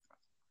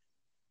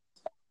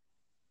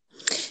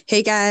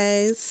Hey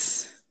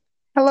guys,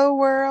 Hello,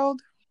 world.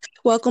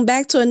 welcome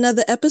back to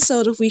another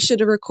episode of We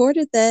Should Have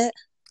Recorded That.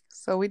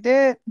 So we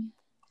did.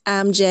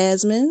 I'm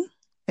Jasmine,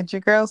 It's your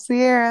girl,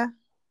 Sierra.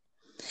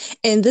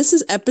 and this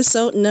is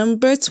episode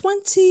number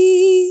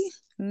 20.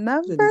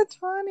 Number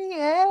 20.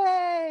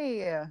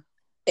 Hey.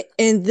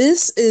 And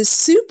this is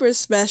super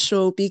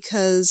special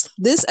because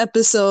this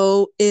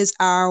episode is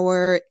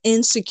our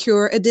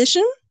Insecure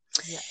edition.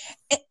 Yeah.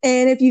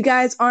 And if you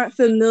guys aren't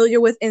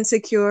familiar with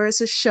Insecure, it's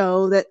a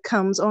show that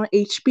comes on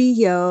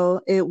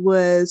HBO. It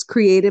was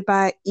created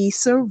by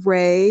Issa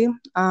Rae.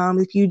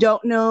 If you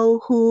don't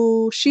know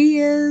who she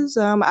is,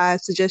 I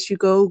suggest you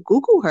go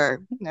Google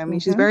her. I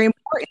mean, she's very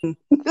important.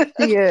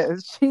 She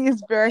is. She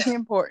is very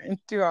important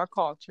to our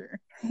culture.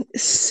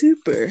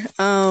 Super.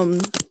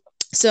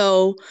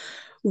 So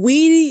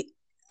we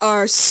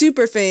are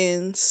super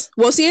fans.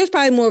 Well, Sierra's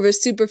probably more of a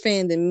super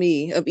fan than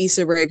me of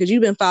Issa Rae because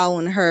you've been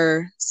following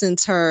her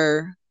since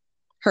her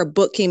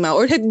book came out.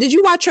 Or did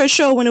you watch her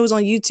show when it was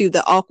on YouTube,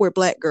 The Awkward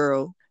Black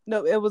Girl?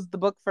 No, it was the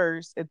book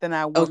first, and then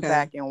I went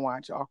back and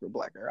watched Awkward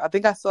Black Girl. I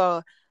think I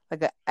saw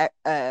like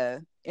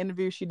a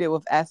interview she did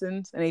with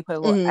Essence, and they put a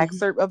little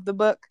excerpt of the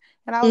book,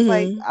 and I was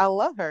like, I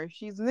love her.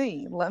 She's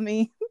me. Let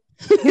me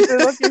either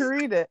look and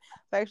read it.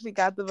 So I actually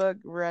got the book,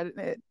 read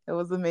it. It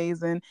was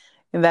amazing,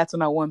 and that's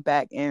when I went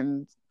back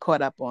and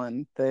caught up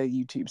on the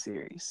YouTube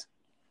series.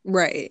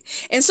 Right.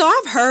 And so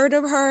I've heard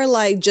of her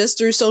like just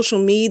through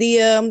social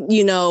media,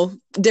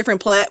 different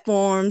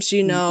platforms,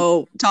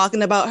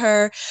 talking about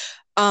her.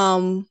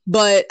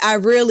 But I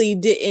really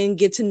didn't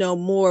get to know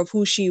more of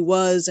who she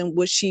was and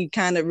what she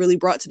kind of really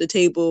brought to the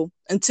table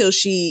until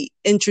she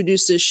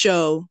introduced this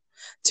show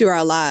to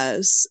our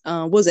lives.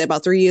 What was it,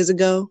 about 3 years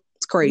ago?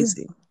 It's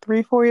crazy.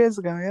 3-4 years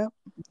ago, yep.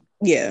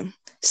 Yeah.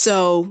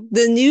 So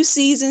the new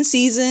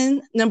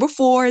season number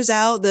 4 is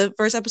out. The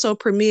first episode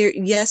premiered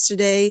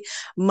yesterday,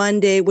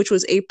 Monday, which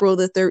was April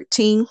the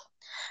 13th.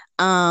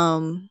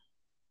 I'm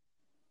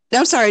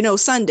sorry, no,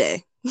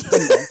 Sunday.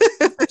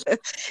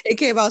 It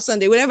came out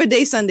Sunday, whatever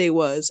day Sunday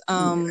was.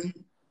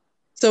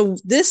 So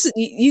this,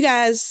 you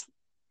guys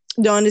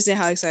don't understand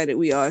how excited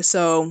we are.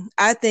 So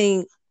I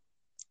think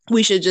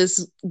we should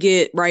just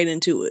get right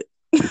into it.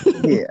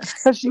 Yeah,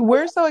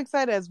 we're so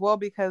excited as well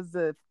because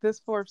this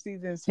 4th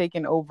season is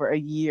taking over a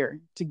year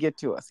to get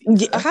to us.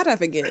 Yeah, how did I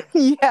forget?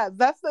 Yeah,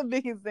 that's the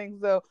biggest thing.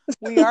 So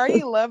we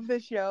already love the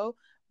show,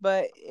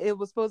 but it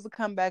was supposed to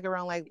come back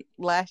around like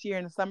last year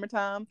in the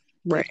summertime.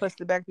 Right. They pushed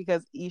it back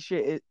because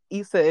Issa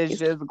is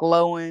just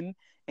glowing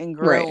and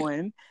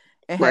growing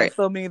and has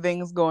so many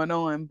things going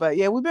on. But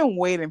yeah, we've been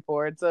waiting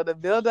for it. So the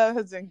build up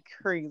has been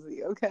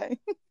crazy. Okay.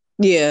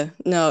 Yeah,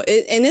 no,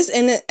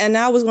 and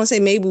I was gonna say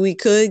maybe we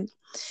could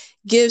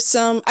give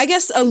some, I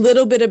guess, a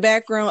little bit of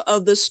background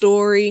of the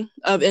story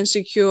of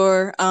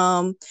Insecure.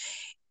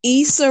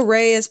 Issa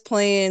Rae is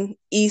playing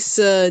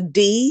Issa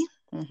D.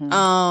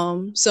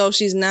 So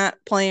she's not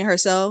playing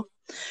herself.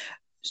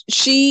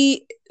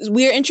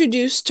 We're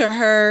introduced to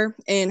her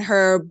and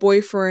her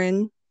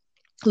boyfriend,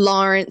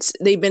 Lawrence.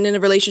 They've been in a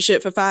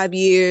relationship for 5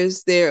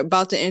 years. They're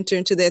about to enter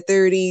into their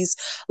 30s.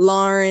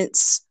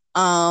 Lawrence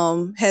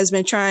has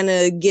been trying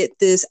to get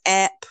this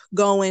app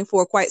going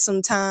for quite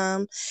some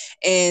time,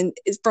 and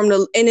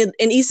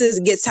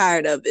Issa gets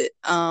tired of it.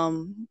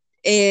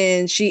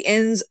 And she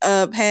ends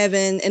up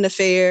having an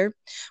affair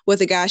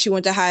with a guy she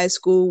went to high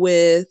school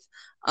with.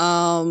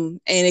 And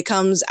it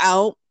comes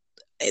out.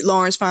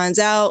 Lawrence finds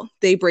out.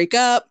 They break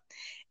up,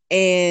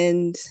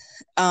 and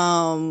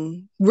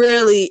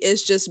really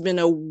it's just been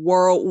a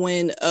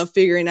whirlwind of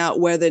figuring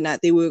out whether or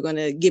not they were going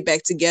to get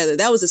back together.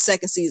 That was the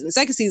second season. The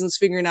second season was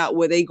figuring out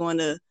where they going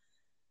to,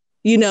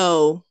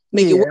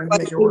 make it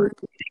work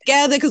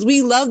together, because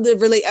we love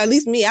at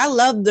least me, I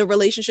love the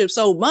relationship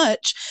so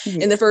much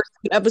in the first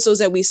episodes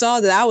that we saw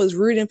that I was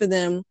rooting for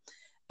them.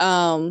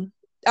 I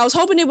was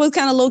hoping it would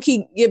kind of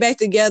low-key get back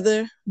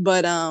together,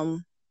 but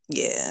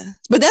yeah.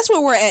 But that's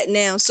where we're at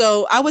now.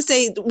 So I would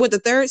say with the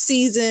third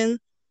season,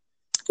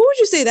 what would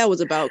you say that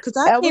was about? Because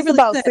that was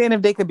about seeing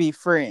if they could be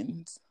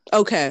friends.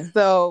 Okay.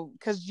 So,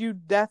 because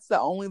that's the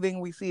only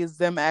thing we see is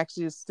them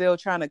actually still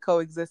trying to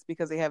coexist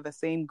because they have the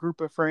same group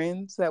of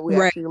friends that we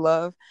actually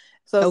love.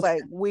 So it's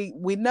like we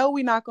know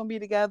we're not going to be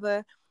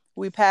together.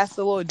 We passed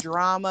a little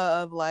drama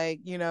of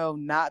like,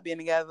 not being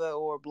together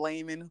or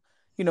blaming,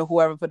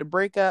 whoever for the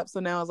breakup. So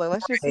now it's like,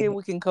 let's just see if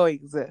we can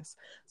coexist.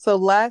 So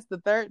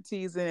the third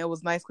season, it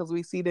was nice because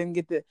we see them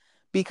get to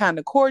be kind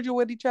of cordial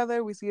with each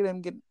other. We see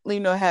them get,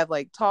 have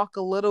like talk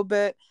a little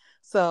bit.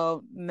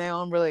 So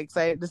now I'm really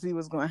excited to see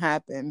what's going to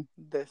happen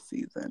this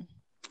season.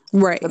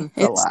 Right. It's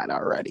a lot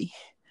already.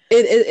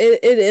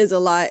 It is a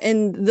lot.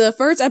 And the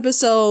first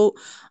episode,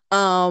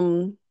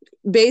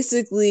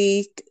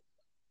 basically,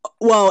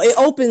 it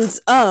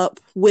opens up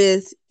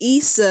with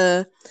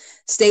Issa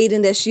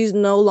stating that she's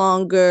no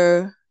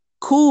longer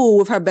cool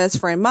with her best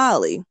friend,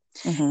 Molly.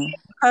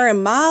 Her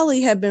and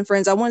Molly have been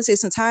friends, I want to say,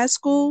 since high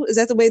school. Is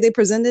that the way they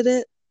presented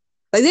it?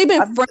 Like they've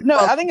been friends. No,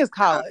 I think it's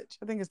college.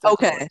 I think it's still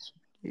okay. College.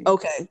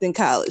 Okay, then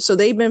college. So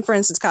they've been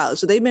friends since college.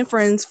 So they've been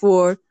friends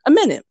for a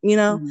minute,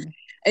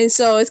 And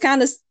so it's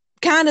kind of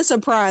kind of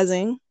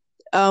surprising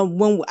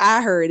when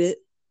I heard it,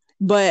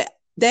 but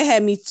that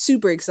had me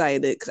super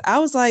excited because I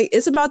was like,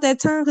 it's about that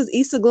time because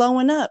Issa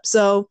glowing up.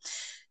 So,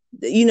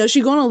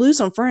 she's going to lose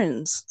some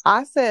friends.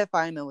 I said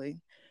finally.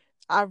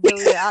 I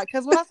really did.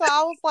 Because when I saw,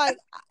 I was like,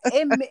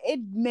 it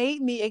made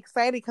me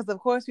excited because, of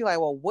course, you're like,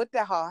 well, what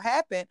the hell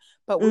happened?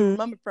 But we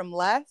remember from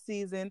last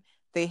season,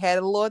 they had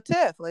a little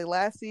tiff. Like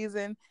last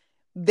season,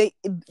 the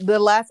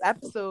last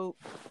episode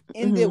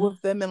ended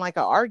with them in like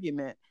an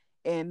argument,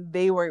 and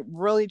they were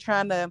really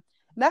trying to.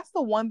 That's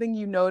the one thing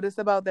you notice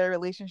about their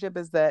relationship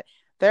is that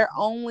they're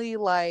only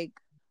like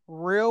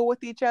real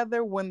with each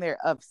other when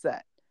they're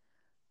upset,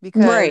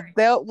 because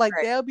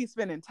they'll be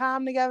spending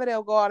time together.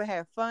 They'll go out and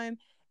have fun.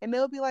 And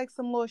there'll be like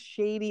some little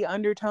shady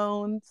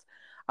undertones,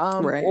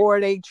 or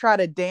they try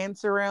to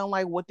dance around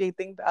like what they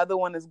think the other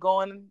one is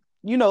going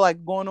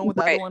on with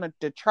the other one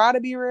to try to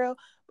be real.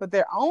 But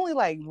they're only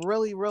like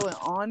really, really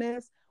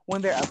honest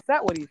when they're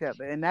upset with each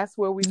other. And that's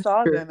where we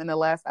saw them in the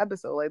last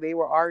episode. Like they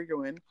were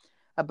arguing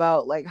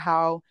about like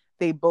how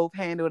they both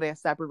handle their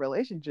separate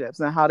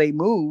relationships and how they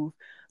move.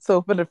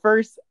 So for the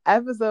first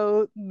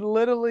episode,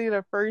 literally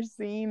the first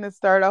scene to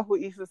start off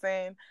with Issa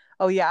saying,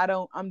 oh yeah,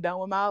 I'm done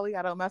with Molly.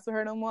 I don't mess with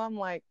her no more. I'm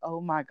like, oh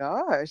my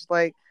gosh.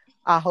 Like,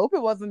 I hope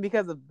it wasn't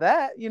because of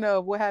that,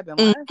 what happened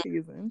last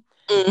season.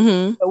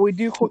 But we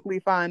do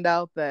quickly find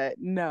out that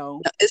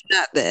no, it's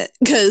not that,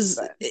 because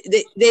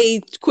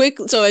they quick.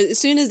 So as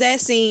soon as that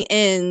scene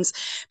ends,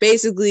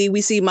 basically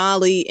we see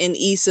Molly and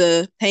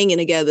Issa hanging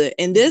together,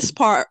 and this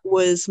part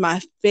was my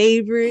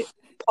favorite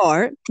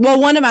part. Well,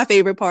 one of my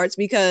favorite parts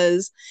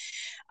because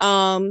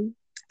I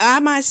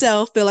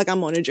myself feel like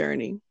I'm on a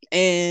journey,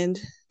 and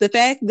the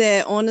fact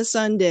that on a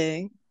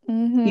Sunday,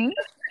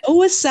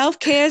 it's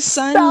self-care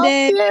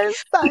Sunday.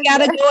 We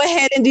gotta go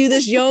ahead and do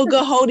this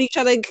yoga, hold each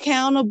other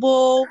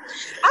accountable.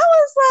 I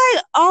was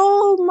like,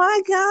 oh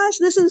my gosh,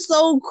 this is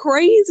so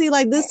crazy.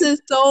 Like, this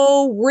is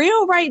so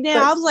real right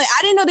now. I was like,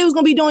 I didn't know they was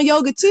gonna be doing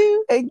yoga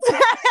too.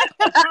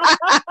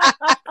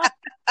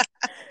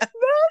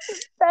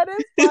 That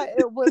is why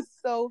it was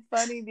so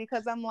funny,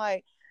 because I'm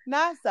like,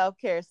 not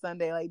self-care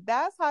Sunday. Like,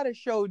 that's how the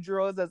show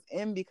draws us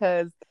in,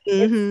 because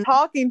it's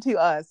talking to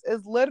us.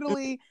 It's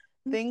literally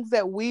things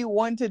that we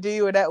want to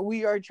do or that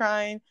we are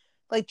trying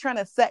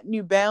to set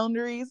new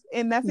boundaries.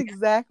 And that's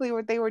exactly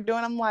what they were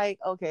doing. I'm like,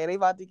 okay, they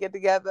about to get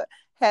together,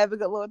 have a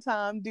good little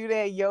time, do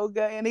their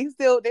yoga, and they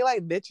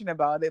like bitching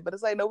about it, but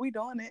it's like, no, we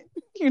doing it.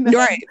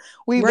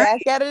 We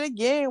back at it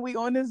again. We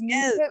on this new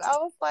shit. I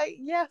was like,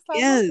 yes,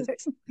 I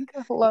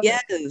love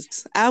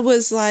it. I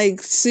was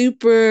like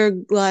super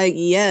like,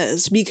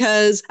 yes,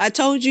 because I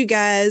told you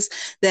guys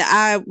that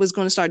I was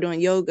going to start doing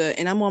yoga,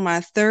 and I'm on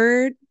my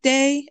third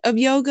day of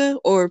yoga,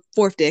 or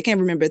fourth day. I can't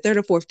remember, third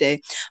or fourth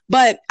day,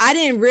 but I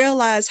didn't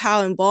realize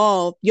how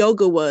involved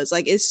yoga was.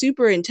 Like, it's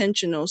super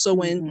intentional. So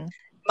when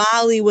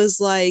Molly was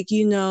like,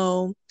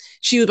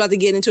 she was about to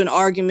get into an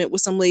argument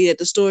with some lady at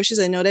the store, she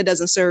said, no, that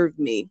doesn't serve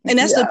me. And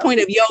that's the point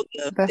of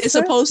yoga. It's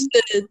supposed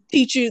to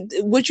teach you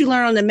what you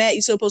learn on the mat.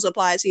 You're supposed to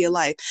apply it to your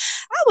life.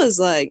 I was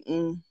like,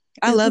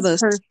 I love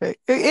us.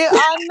 Perfect.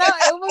 I know.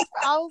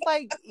 I was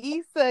like,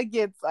 Issa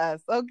gets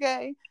us,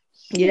 okay?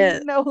 She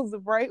knows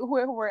right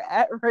where we're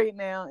at right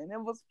now, and it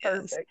was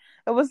perfect.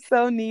 It was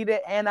so needed,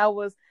 and I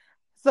was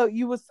so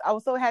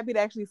happy to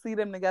actually see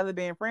them together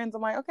being friends.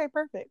 I'm like, okay,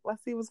 perfect.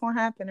 Let's see what's going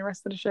to happen the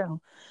rest of the show.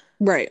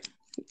 Right.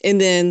 And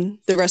then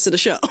the rest of the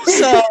show.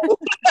 So,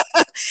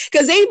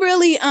 because they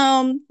really,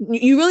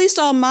 you really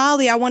saw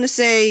Molly, I want to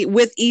say,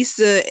 with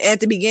Issa at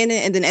the beginning,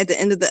 and then at the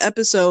end of the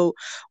episode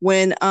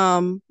when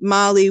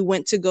Molly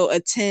went to go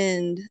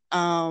attend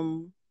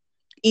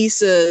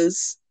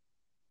Issa's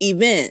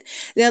event.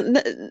 Now,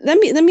 let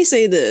me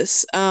say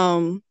this,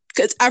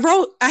 because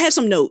I have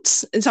some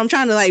notes, and so I'm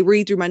trying to like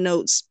read through my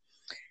notes,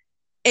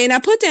 and I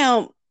put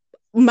down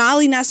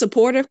Molly not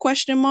supportive ?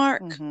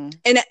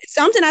 And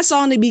something I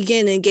saw in the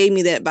beginning gave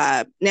me that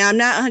vibe. Now I'm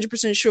not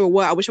 100% sure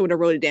what. I wish I would have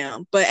wrote it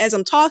down, but as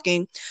I'm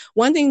talking,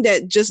 one thing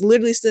that just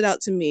literally stood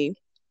out to me,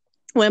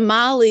 when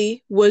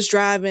Molly was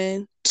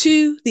driving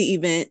to the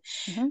event,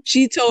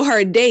 she told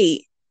her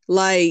date,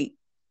 like,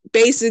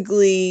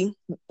 basically,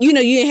 you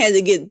didn't have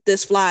to get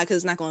this fly because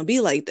it's not going to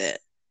be like that.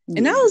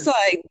 And I was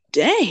like,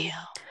 damn.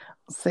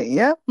 So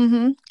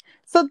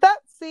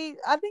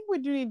I think we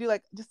do need to do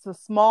like just a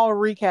small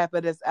recap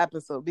of this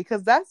episode,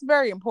 because that's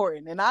very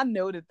important, and I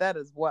noted that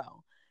as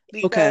well,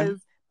 because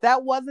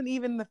that wasn't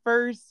even the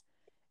first.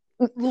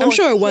 I'm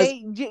sure it was.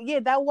 Yeah,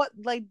 that was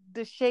like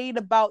the shade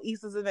about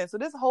Issa's event. So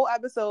this whole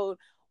episode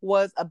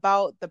was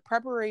about the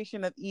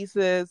preparation of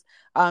Issa's.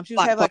 She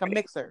was having like a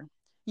mixer.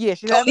 Yeah,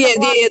 she's having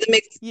the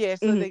mix. Yeah,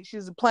 so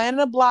she's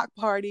planning a block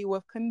party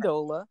with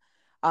Condola,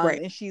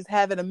 and she's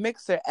having a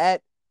mixer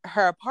at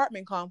her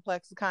apartment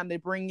complex to kind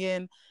of bring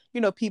in,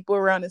 people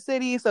around the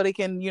city so they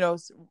can,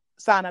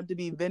 sign up to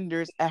be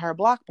vendors at her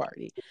block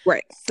party.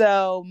 Right.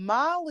 So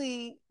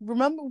Molly,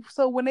 remember,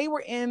 so when they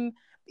were in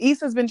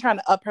Issa's been trying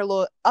to up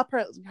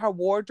her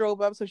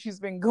wardrobe up, so she's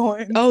been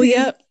going. Oh,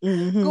 yep.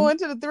 Mm-hmm. Going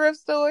to the thrift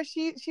store.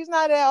 She's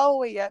not there all the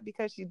way yet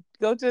because she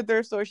go to the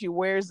thrift store, she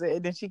wears it,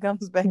 and then she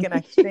comes back and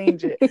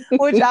exchange it,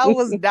 which I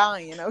was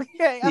dying.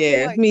 Okay,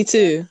 yeah, like, me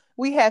too.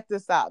 We have to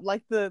stop.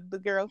 Like the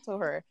girl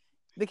told her,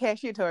 the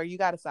cashier told her, you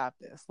got to stop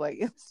this. Like,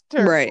 it's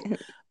terrible. Right.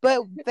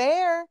 But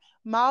there,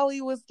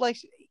 Molly was like,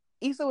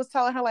 Issa was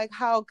telling her like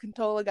how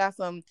Contola got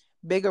some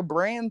bigger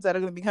brands that are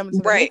going to be coming to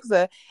the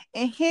mixer,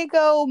 and here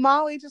go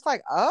Molly just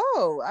like,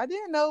 oh, I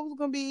didn't know it was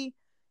going to be,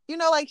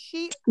 like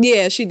she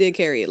did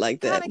carry it like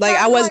that. Like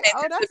I wasn't like,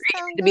 oh, that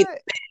sounds good.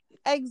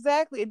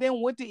 Exactly. And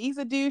then what did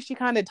Issa do? She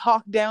kind of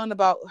talked down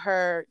about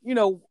her,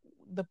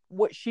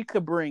 what she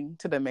could bring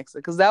to the mixer,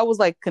 because that was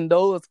like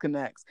Condola's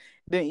connects.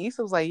 Then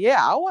Issa was like, yeah,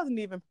 I wasn't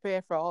even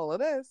prepared for all of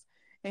this,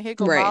 and here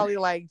go Molly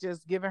like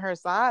just giving her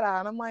side eye,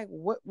 and I'm like,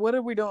 what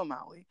are we doing,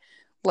 Molly?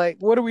 Like,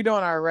 what are we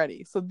doing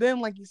already? So then,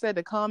 like you said,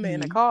 the comment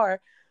in the car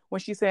when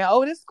she's saying,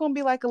 oh, this is gonna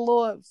be like a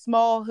little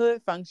small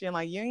hood function,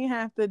 like you didn't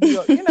have to do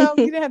you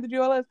didn't have to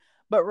do all this,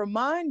 but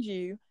remind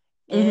you,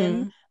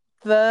 in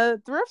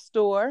the thrift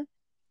store,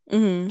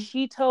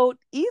 she told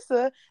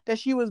Issa that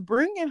she was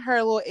bringing her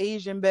little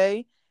Asian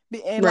bae,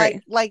 and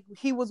like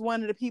he was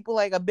one of the people,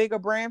 like a bigger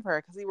brand for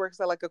her, because he works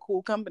at like a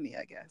cool company,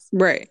 I guess.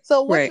 Right.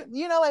 So what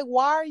like,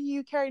 why are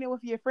you carrying it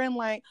with your friend?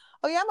 Like,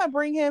 oh yeah, I'm gonna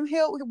bring him.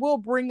 We'll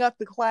bring up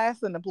the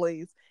class in the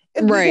place.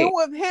 If you're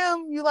with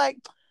him, you like,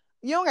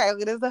 you don't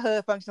got, there's a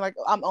hood function. Like,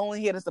 I'm only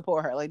here to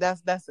support her. Like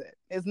that's it.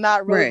 It's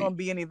not really gonna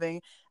be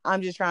anything.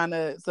 I'm just trying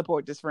to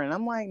support this friend.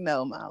 I'm like,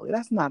 no, Molly,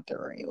 that's not the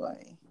right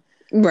way.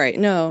 Right.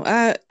 No,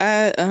 I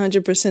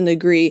 100%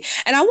 agree.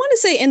 And I want to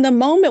say, in the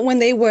moment when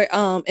they were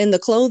in the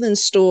clothing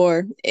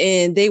store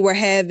and they were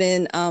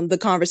having the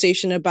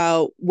conversation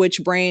about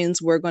which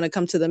brands were going to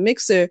come to the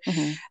mixer,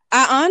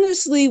 I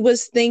honestly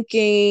was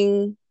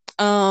thinking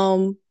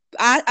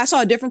I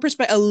saw a different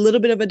perspective, a little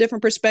bit of a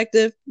different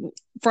perspective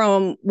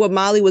from what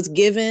Molly was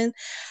given.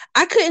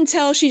 I couldn't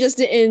tell she just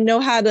didn't know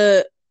how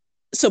to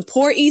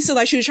support Issa,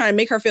 like she was trying to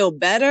make her feel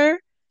better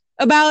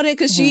about it,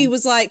 because she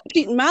was like,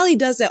 Molly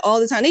does that all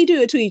the time. They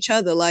do it to each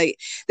other. Like,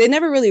 they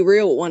never really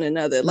real with one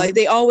another. Like,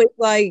 they always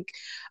like,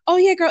 oh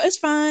yeah, girl, it's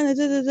fine.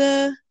 Da, da,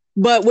 da.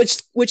 But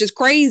which is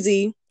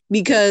crazy,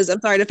 because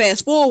I'm sorry to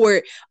fast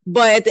forward,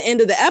 but at the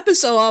end of the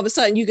episode, all of a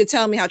sudden you could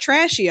tell me how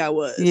trashy I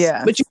was.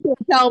 Yeah. But you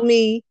couldn't tell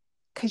me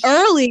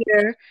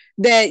earlier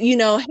that,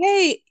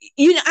 hey,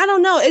 I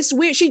don't know. It's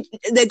weird.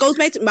 That goes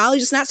back to Molly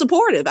just not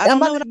supportive. I don't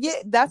know.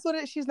 That's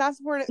what she's not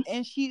supportive.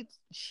 And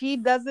she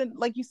doesn't,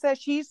 like you said,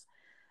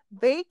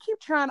 they keep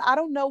trying. I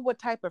don't know what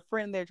type of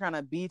friend they're trying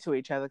to be to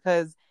each other,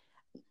 because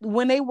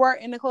when they were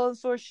in the clothing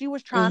store, she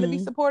was trying to be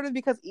supportive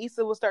because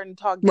Issa was starting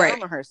to talk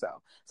down on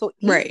herself. So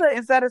Issa,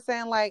 instead of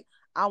saying like,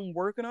 I'm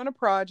working on a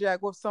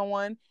project with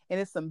someone and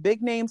it's some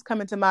big names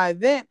coming to my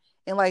event,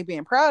 and like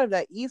being proud of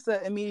that,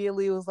 Issa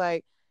immediately was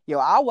like, yo,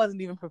 I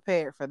wasn't even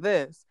prepared for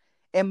this.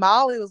 And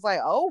Molly was like,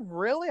 oh,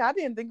 really? I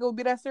didn't think it would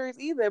be that serious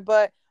either.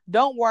 But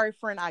don't worry,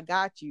 friend, I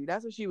got you.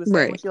 That's what she was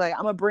saying. When she like,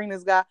 I'm gonna bring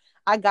this guy.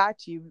 I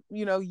got you.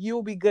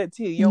 You'll be good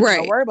too. You don't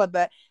have to worry about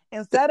that.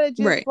 Instead of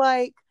just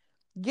like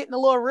getting a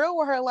little real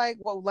with her, like,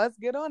 well, let's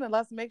get on and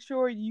let's make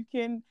sure you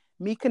can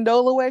meet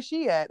Condola where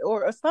she at,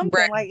 or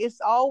something. Like,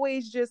 it's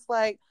always just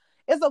like,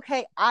 it's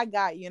okay, I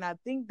got you. And I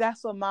think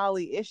that's what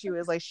Molly's issue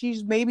is. Like,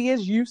 she's maybe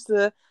is used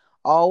to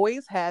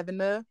always having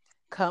to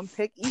come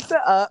pick Issa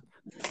up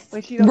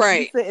when she knows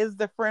Issa is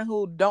the friend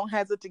who don't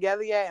have it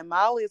together yet, and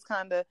Molly is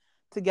kind of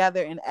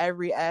together in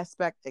every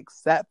aspect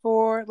except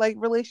for like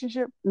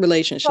relationships.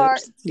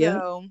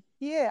 So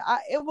yeah,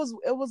 it was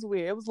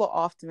weird. It was a little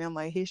off to me. I'm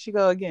like, here she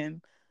go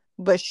again.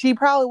 But she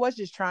probably was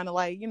just trying to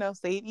like,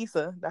 save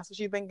Issa. That's what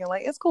she's thinking.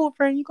 Like, it's cool,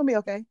 friend. You can be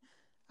okay.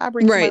 I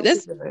bring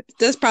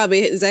that's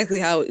probably exactly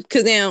how,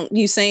 because now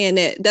you saying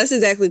that's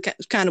exactly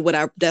kind of what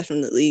I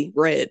definitely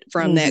read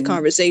from that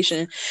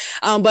conversation.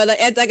 But like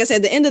I said,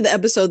 at the end of the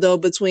episode though,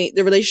 between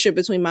the relationship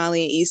between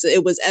Molly and Issa,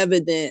 it was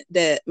evident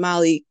that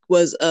Molly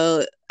was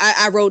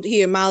I wrote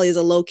here, Molly is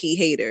a low-key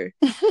hater.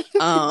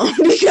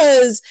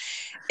 Because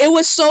it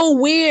was so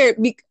weird.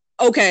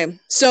 Okay,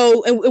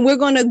 so and we're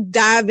gonna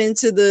dive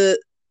into the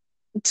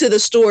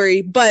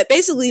story, but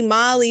basically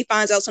Molly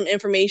finds out some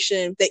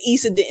information that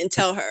Issa didn't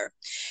tell her,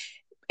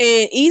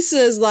 and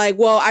Issa's like,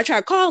 well, I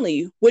tried calling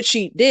you, which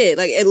she did.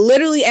 Like, it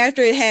literally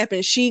after it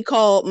happened, she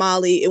called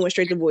Molly and went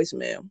straight to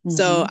voicemail.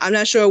 So I'm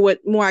not sure what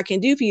more I can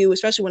do for you,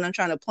 especially when I'm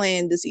trying to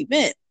plan this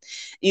event,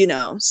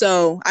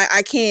 so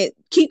I can't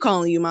keep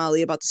calling you,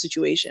 Molly, about the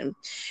situation.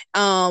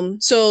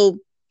 So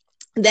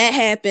that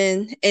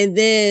happened, and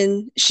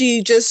then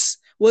she just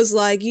was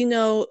like,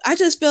 I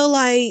just feel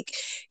like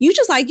you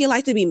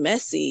like to be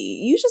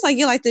messy. You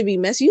like to be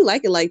messy. You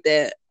like it like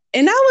that.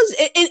 And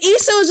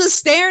Issa was just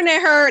staring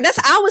at her.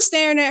 I was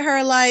staring at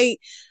her like,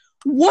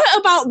 what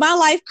about my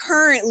life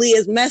currently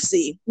is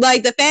messy?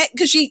 Like the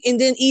fact, and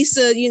then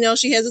Issa,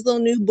 she has this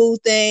little new boo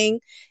thing.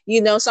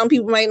 Some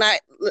people might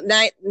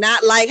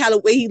not like how the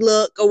way he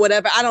look or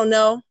whatever. I don't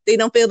know. They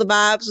don't feel the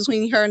vibes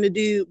between her and the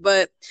dude,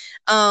 but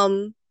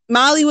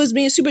Molly was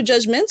being super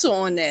judgmental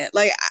on that.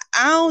 Like,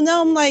 I don't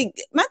know. I'm like,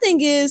 my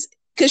thing is,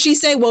 because she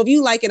said, well, if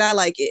you like it, I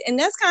like it. And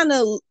that's kind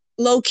of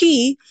low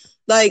key,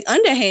 like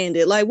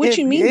underhanded. Like, what It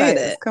you mean by is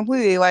that?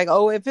 completely like,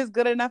 oh, if it's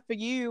good enough for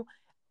you,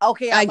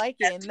 okay, I I like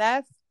it. And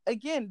that's,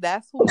 again,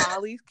 that's who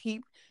Molly's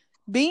keep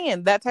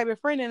being, that type of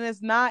friend. And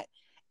it's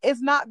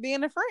not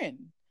being a friend.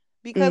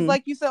 Because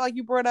like you said, like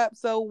you brought up,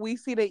 so we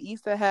see that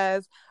Issa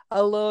has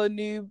a little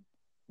new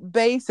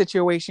Bay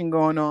situation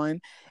going on.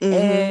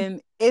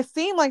 And it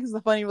seemed like it's a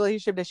funny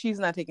relationship that she's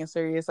not taking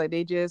serious. Like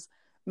they just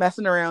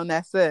messing around,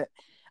 that's it.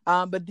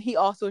 But he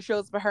also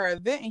shows up for her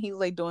event and he's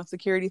like doing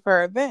security for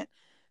her event.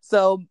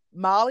 So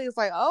Molly is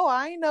like, oh,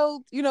 I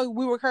know,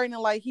 we were currently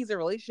like he's a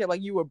relationship,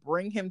 like you would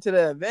bring him to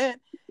the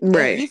event.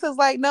 right, And Issa's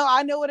like, no,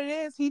 I know what it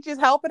is. He just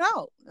helping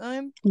out.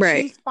 And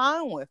right, she's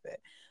fine with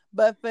it.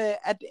 But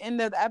at the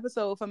end of the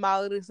episode, for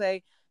Molly to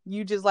say,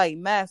 you just like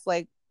mess,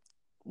 like,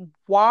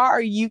 why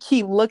are you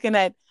keep looking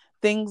at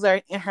things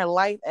are in her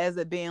life as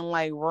it being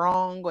like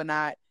wrong or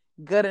not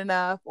good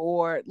enough,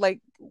 or like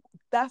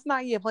that's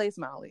not your place,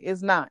 Molly.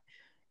 It's not.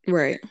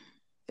 right.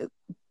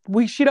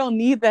 She don't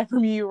need that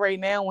from you right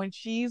now when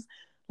she's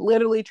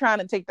literally trying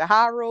to take the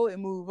high road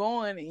and move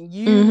on, and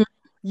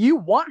you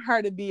want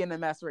her to be in a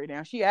mess right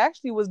now. She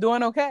actually was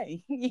doing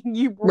okay.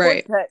 You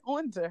brought that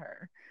onto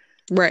her.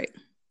 Right.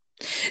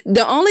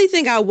 The only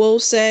thing I will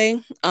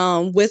say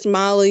with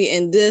Molly,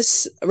 and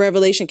this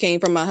revelation came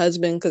from my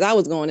husband, because I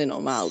was going in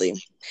on Molly.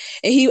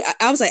 And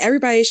I was like,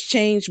 everybody's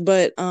changed,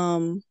 but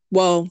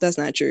well, that's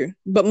not true.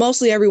 But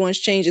mostly everyone's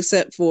changed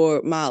except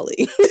for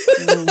Molly.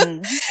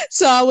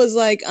 So I was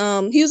like,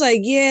 he was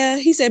like, yeah.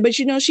 He said, but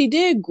she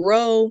did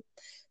grow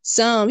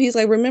some. He's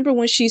like, remember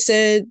when she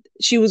said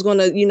she was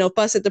gonna,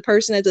 fuss at the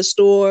person at the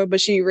store, but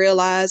she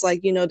realized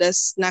like,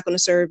 that's not gonna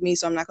serve me,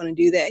 so I'm not gonna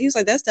do that. He was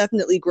like, that's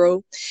definitely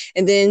growth.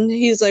 And then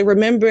he's like,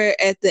 remember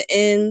at the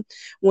end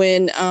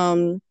when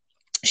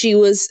she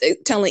was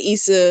telling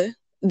Issa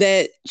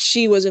that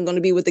she wasn't going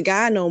to be with the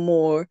guy no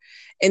more.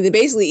 And then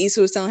basically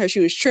Issa was telling her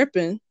she was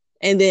tripping.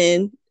 And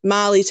then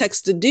Molly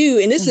texted the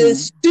dude. And this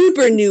is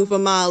super new for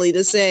Molly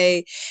to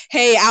say,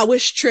 hey, I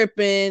was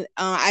tripping.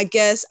 I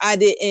guess I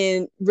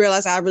didn't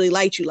realize I really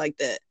liked you like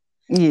that.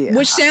 Yeah.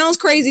 Which sounds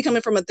crazy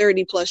coming from a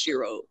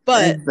 30-plus-year-old.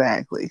 But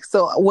exactly.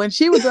 So when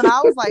she was done,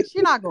 I was like,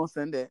 she's not going to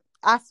send it.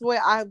 I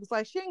swear, I was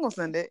like, she ain't going to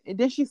send it. And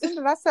then she sent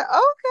it. I said,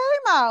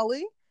 okay,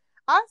 Molly,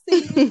 I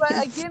see you.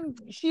 But again,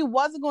 she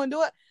wasn't going to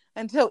do it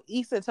until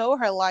Issa told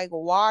her, like,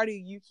 why do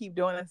you keep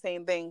doing the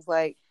same things?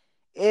 Like,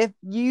 if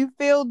you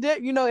feel,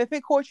 if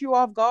it caught you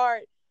off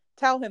guard,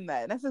 tell him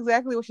that. And that's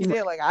exactly what she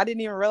did. Like, I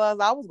didn't even realize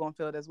I was going to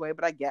feel this way,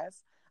 but I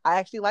guess I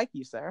actually like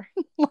you, sir.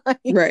 Like,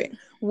 right.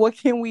 What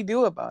can we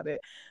do about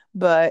it?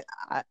 But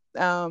I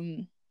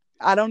don't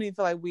even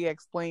feel like we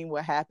explained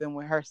what happened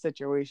with her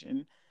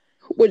situation.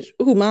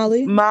 Who,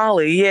 Molly?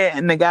 Molly, yeah,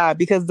 and the guy,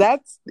 because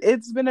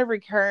it's been a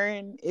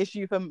recurring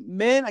issue for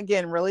men.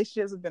 Again,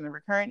 relationships have been a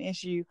recurring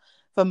issue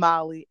for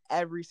Molly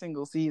every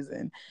single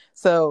season.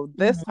 So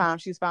this time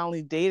she's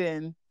finally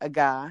dating a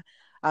guy.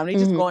 They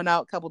just going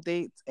out a couple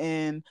dates,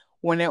 and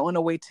when they're on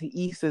the way to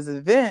Issa's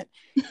event,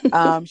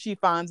 she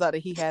finds out that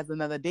he has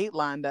another date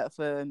lined up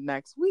for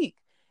next week.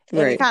 And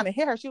it kind of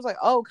hit her. She was like,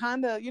 oh,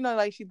 kind of,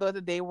 like she thought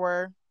that they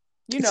were,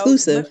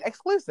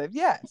 exclusive.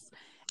 Yes.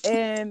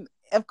 And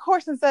of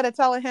course, instead of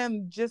telling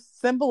him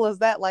just simple as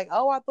that, like,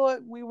 oh, I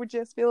thought we were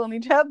just feeling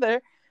each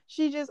other,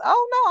 she just,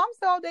 oh no, I'm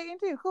still dating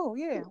too. Cool.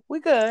 Yeah,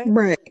 we good.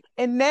 Right.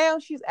 And now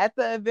she's at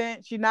the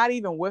event. She's not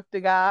even with the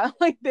guy.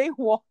 Like, they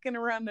walking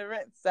around the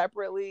event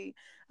separately.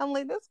 I'm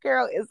like, this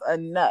girl is a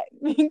nut,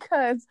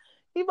 because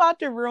he about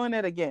to ruin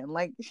it again.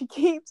 Like, she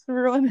keeps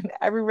ruining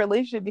every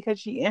relationship because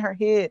she in her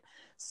head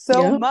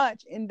so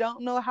much and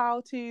don't know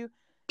how to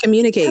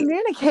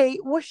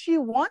communicate what she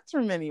wants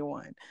from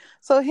anyone.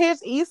 So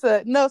here's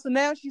Issa. So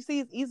now she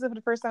sees Issa for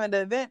the first time at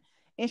the event,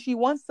 and she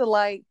wants to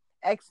like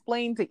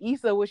explain to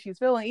Issa what she's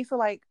feeling. Issa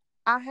like,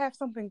 I have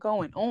something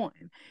going on.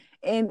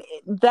 And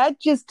that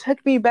just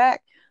took me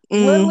back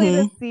literally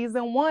to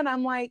season 1.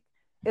 I'm like,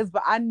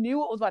 I knew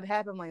what was about to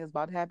happen. I'm like, it's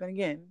about to happen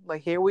again.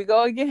 Like, here we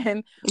go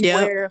again.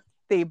 Where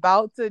they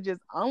about to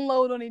just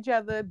unload on each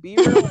other, be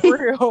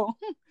real,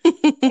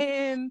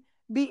 and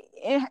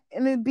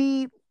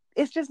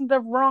it's just the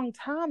wrong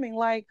timing.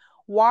 Like,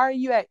 why are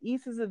you at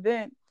Issa's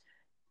event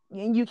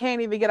and you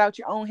can't even get out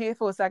your own head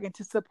for a second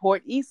to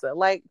support Issa?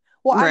 Like,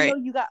 well, I know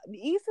you got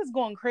Issa's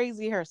going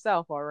crazy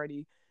herself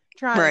already,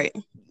 trying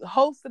to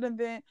host an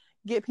event,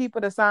 get people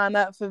to sign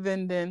up for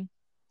vending,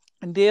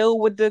 and deal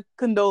with the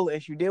Condola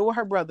issue, deal with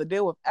her brother,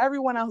 deal with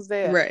everyone else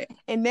there. Right.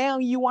 And now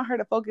you want her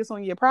to focus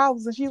on your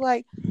problems. And she's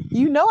like,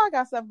 I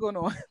got stuff going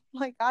on.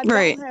 Like, I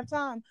don't have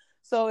time.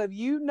 So if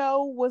you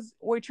know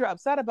what you're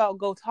upset about,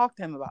 go talk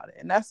to him about it.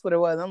 And that's what it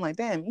was. I'm like,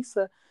 damn,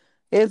 Issa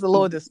is a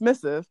little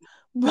dismissive,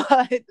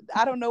 but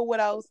I don't know what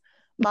else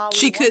Molly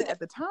she could at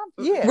the time.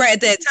 Yeah. Right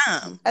at that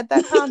time. At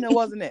that time, that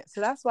wasn't it.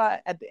 So that's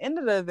why at the end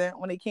of the event,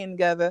 when they came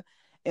together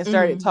and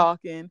started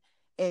talking,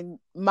 and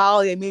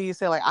Molly immediately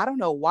said, like, I don't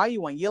know why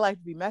you want your life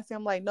to be messy.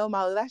 I'm like, no,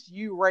 Molly, that's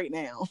you right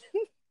now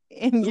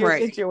in your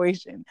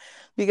situation.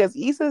 Because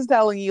Issa's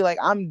telling you, like,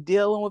 I'm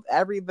dealing with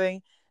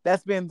everything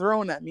that's been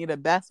thrown at me the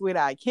best way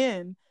that I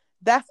can.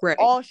 That's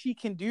all she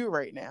can do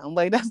right now.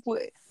 Like that's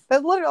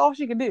literally all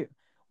she can do.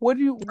 What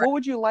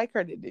would you like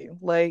her to do?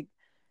 Like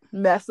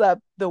mess up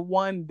the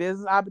one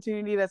business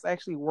opportunity that's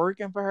actually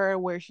working for her,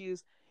 where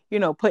she's, you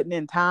know, putting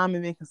in time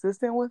and being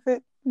consistent with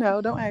it?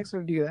 No, don't ask her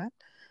to do that.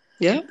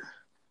 Yeah.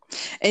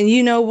 And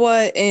you know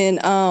what?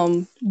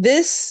 In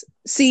this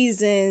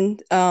season,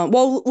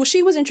 well,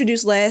 she was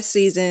introduced last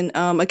season,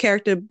 a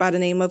character by the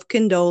name of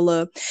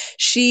Condola.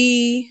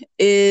 She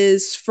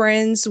is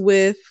friends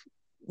with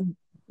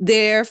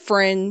their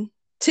friend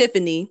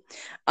Tiffany.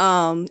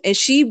 And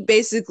she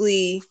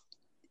basically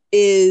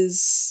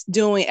is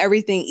doing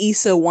everything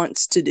Issa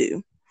wants to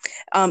do.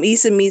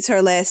 Issa meets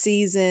her last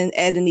season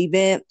at an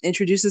event,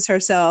 introduces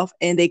herself,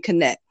 and they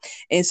connect.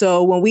 And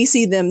so when we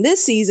see them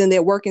this season,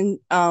 they're working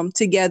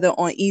together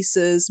on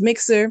Issa's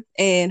mixer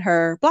and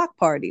her block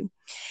party.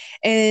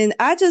 And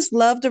I just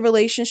love the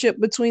relationship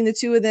between the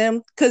two of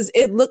them because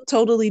it looked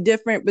totally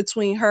different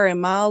between her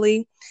and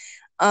Molly.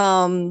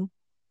 And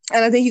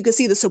I think you could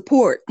see the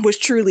support was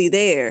truly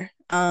there.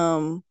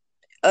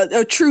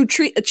 A true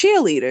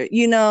cheerleader,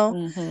 you know.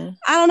 Mm-hmm.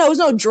 I don't know, it was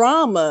no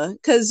drama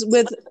because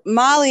with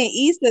Molly and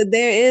Issa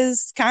there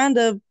is kind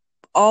of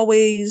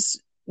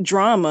always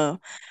drama.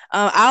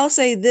 I'll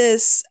say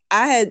this,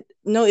 I had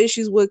no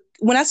issues with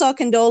when I saw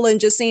Condola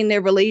and just seeing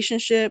their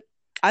relationship.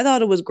 I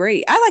thought it was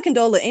great. I like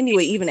Condola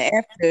anyway, even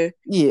after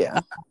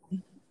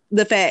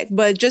the fact.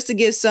 But just to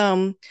give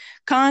some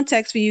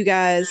context for you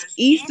guys,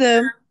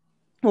 Issa,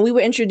 when we were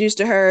introduced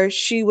to her,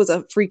 she was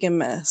a freaking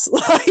mess.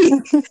 Like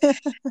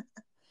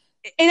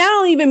and I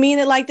don't even mean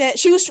it like that.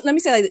 Let me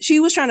say like that. She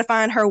was trying to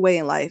find her way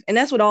in life. And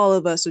that's what all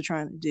of us are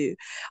trying to do.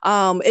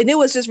 And it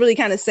was just really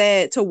kind of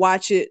sad to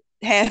watch it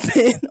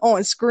happen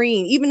on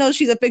screen. Even though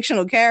she's a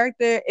fictional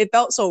character, it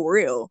felt so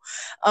real.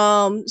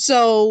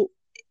 So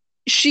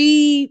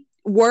she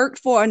worked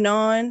for a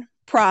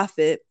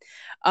non-profit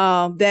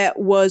that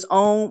was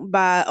owned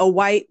by a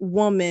white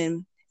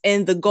woman.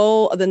 And the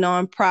goal of the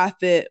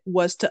non-profit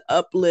was to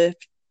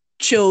uplift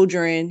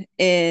children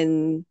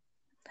in,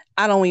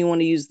 I don't even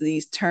want to use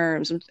these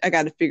terms. I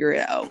got to figure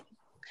it out.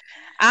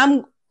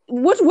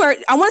 Which word?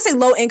 I want to say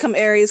low income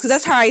areas because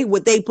that's probably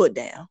what they put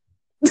down.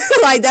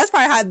 Like that's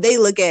probably how they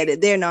look at it.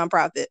 Their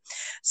nonprofit.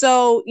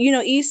 So, you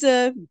know,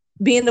 Issa,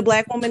 being the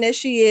Black woman that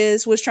she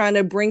is, was trying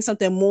to bring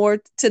something more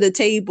to the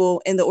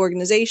table in the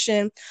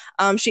organization.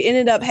 She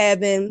ended up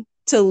having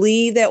to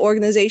leave that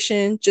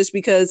organization just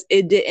because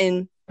it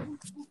didn't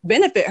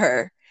benefit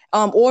her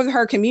or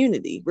her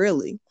community,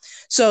 really.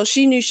 So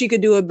she knew she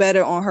could do it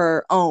better on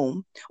her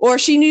own, or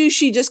she knew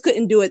she just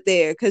couldn't do it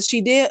there because she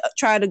did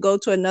try to go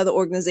to another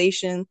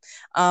organization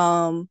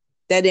that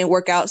didn't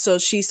work out. So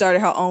she started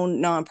her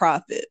own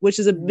nonprofit, which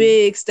is a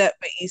big step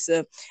for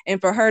Issa. And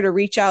for her to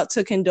reach out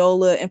to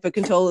Condola and for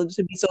Condola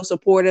to be so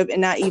supportive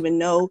and not even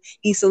know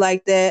Issa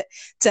like that,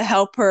 to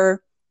help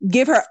her,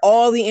 give her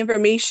all the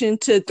information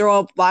to throw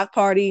a block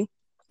party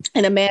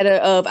in a matter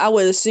of, I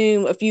would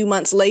assume, a few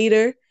months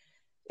later.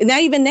 And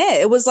not even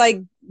that. It was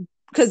like,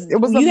 because it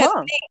was a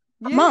month.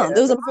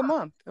 It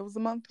was a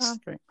month time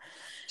frame.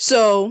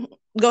 So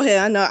go ahead.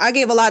 I know I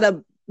gave a lot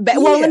of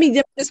well, let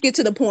me just get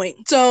to the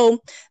point.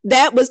 So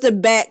that was the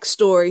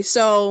backstory.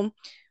 So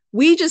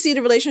we just see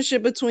the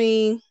relationship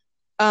between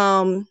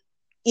Issa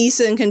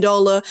and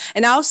Condola.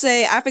 And I'll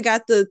say, I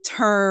forgot the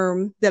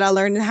term that I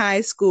learned in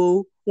high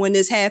school when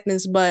this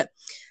happens, but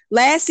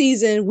last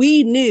season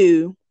we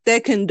knew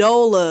that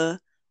Condola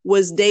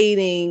was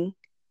dating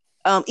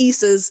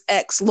Issa's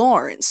ex,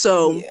 Lawrence.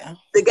 So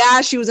the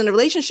guy she was in a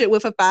relationship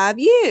with for 5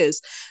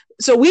 years.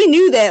 So we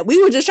knew that.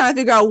 We were just trying to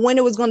figure out when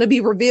it was going to be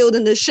revealed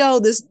in the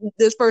show, this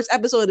first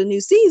episode of the new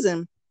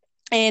season.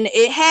 And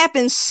it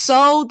happened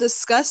so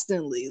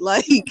disgustingly.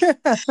 Like,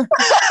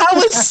 I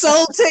was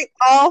so ticked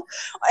off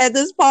at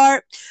this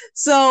part.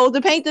 So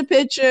to paint the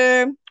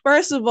picture,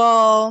 first of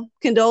all,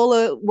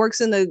 Condola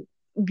works in the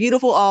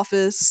beautiful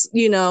office.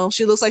 You know,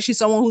 she looks like she's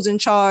someone who's in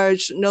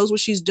charge, knows what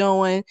she's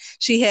doing.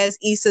 She has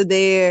Issa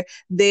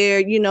there,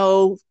 you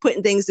know,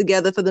 putting things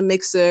together for the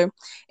mixer.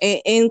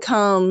 And in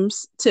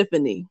comes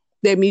Tiffany,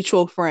 their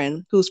mutual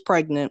friend, who's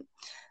pregnant.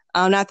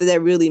 Not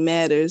that really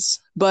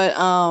matters, but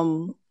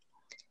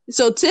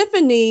so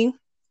Tiffany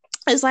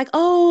is like,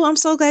 "Oh, I'm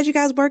so glad you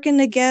guys working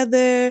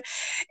together."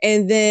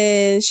 And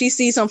then she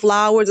sees some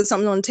flowers or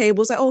something on the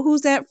table. It's like, "Oh,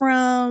 who's that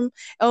from?"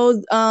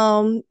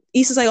 Oh,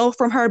 Issa's like, "Oh,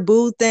 from her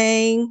boo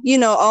thing," you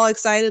know, all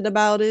excited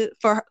about it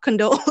for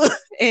Condola.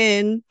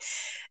 And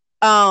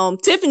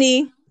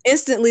Tiffany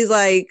instantly is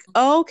like,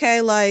 "Oh,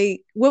 okay,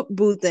 like what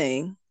boo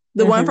thing?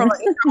 The one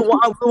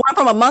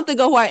from a month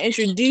ago who I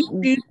introduced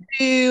you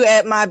to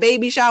at my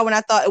baby shower when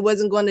I thought it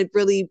wasn't going to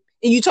really,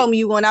 and you told me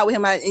you were going out with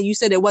him and you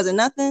said it wasn't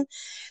nothing."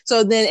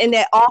 So then in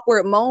that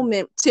awkward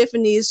moment,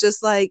 Tiffany is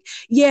just like,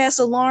 "Yeah,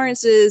 so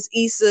Lawrence is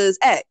Issa's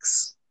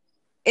ex."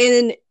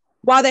 And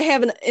while they're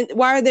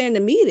in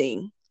the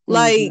meeting,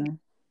 like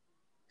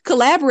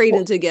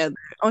collaborating together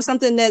on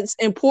something that's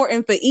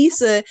important for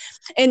Issa.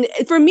 And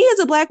for me as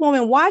a Black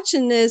woman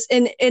watching this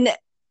and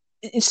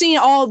seeing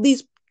all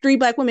these three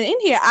black women in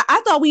here.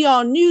 I thought we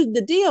all knew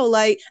the deal.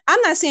 Like,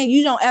 I'm not saying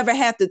you don't ever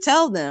have to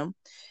tell them.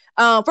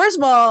 First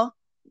of all,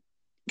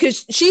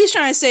 because she's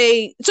trying to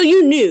say, so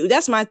you knew.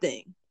 That's my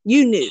thing.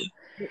 You knew.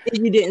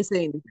 You didn't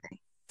say anything.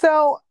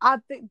 So I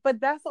think, but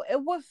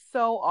it was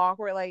so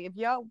awkward. Like, if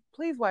y'all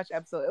please watch the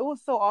episode, it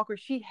was so awkward.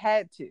 She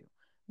had to,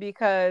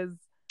 because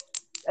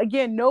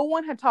again, no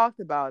one had talked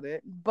about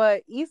it,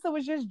 but Issa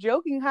was just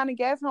joking, kind of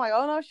gasping, like,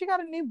 "Oh no, she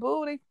got a new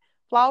boo. They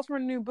flowers for a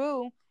new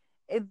boo."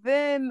 And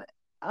then,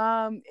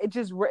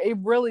 it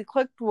really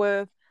clicked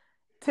with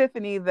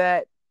Tiffany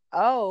that,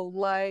 oh,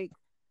 like,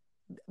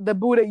 the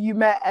boo that you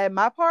met at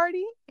my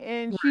party,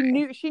 and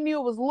right. she knew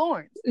it was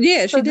Lawrence.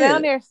 Yeah, she did.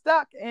 Down there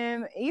stuck,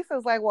 and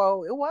Issa's like,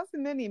 well, it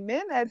wasn't many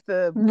men at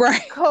the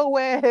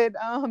co-ed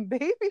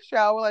baby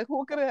shower. Like,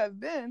 who could it have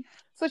been?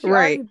 So she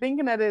already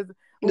thinking that is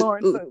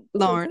Lawrence.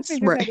 Lawrence, so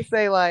just had to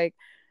say, like,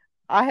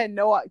 I had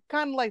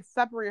kind of like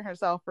separating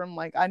herself from,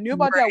 like, I knew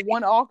about that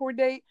one awkward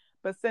date,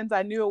 but since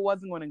I knew it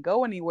wasn't going to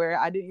go anywhere,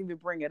 I didn't even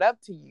bring it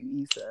up to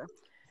you, Issa.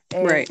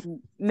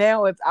 And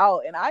now it's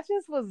out. And I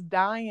just was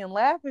dying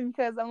laughing,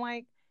 because I'm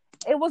like,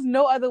 it was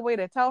no other way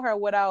to tell her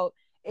without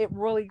it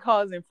really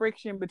causing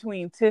friction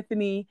between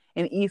Tiffany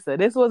and Issa.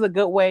 This was a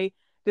good way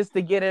just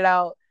to get it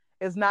out.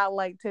 It's not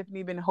like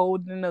Tiffany been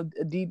holding a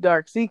deep,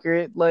 dark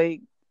secret. Like,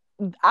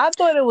 I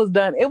thought it was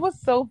done. It was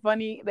so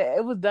funny that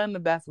it was done the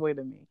best way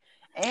to me.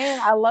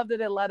 And I love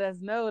that it let us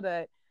know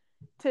that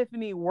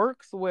Tiffany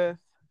works with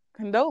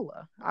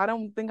Condola. I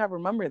don't think I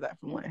remember that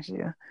from last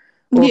year.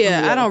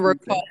 I don't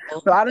recall.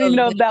 So I don't even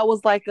know if that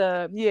was like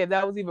that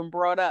was even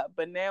brought up.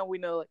 But now we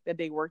know, like, that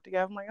they work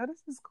together. I'm like, oh,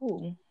 this is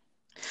cool.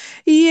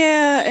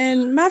 Yeah,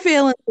 and my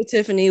feeling with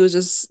Tiffany was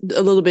just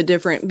a little bit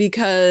different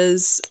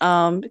because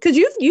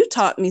you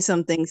taught me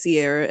something,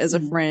 Sierra, as a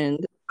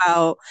friend,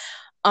 about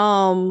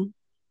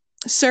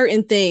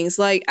certain things.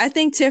 Like, I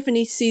think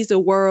Tiffany sees the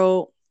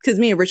world, because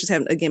me and Rich is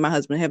my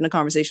husband, having a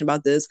conversation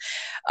about this.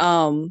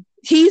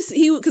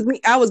 Because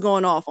I was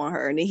going off on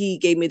her, and he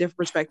gave me a different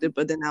perspective,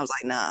 but then I was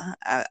like, nah,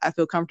 I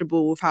feel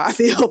comfortable with how I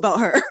feel about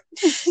her.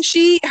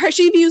 She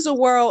views the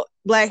world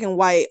black and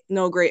white,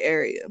 no gray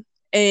area.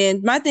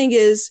 And my thing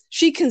is,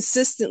 she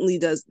consistently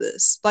does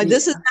this. Like,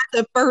 this is not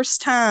the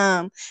first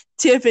time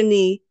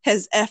Tiffany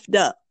has effed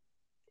up.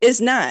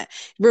 It's not.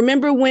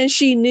 Remember when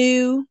she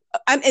knew,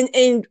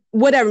 and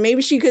whatever,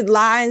 maybe she could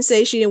lie and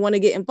say she didn't want to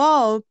get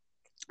involved,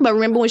 but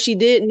remember when she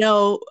did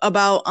know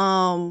about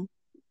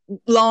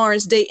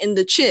Lawrence dating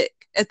the chick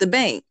at the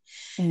bank?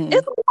 Why wouldn't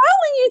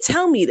you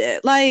tell me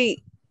that?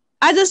 Like,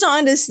 I just don't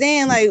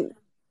understand, like,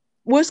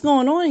 what's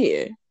going on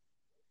here.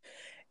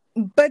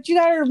 But you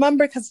gotta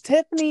remember, because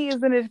Tiffany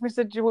is in a different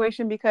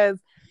situation, because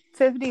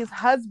Tiffany's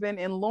husband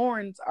and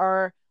Lawrence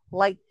are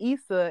like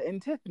Issa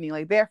and Tiffany,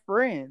 like, they're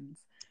friends.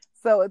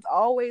 So it's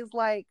always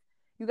like,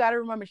 you gotta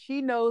remember,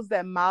 she knows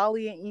that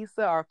Molly and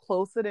Issa are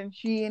closer than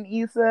she and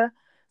Issa.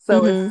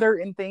 So it's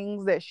certain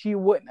things that she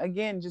wouldn't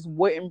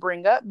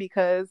bring up,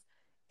 because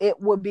it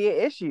would be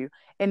an issue.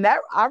 And that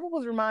I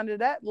was reminded of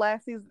that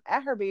last season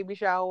at her baby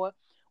shower,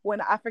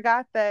 when I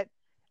forgot that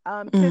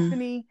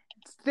Tiffany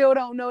still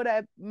don't know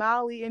that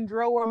Molly and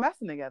Dro were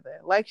messing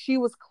together. Like, she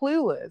was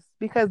clueless,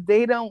 because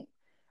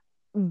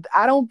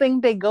I don't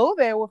think they go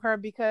there with her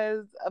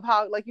because of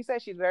how, like you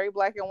said, she's very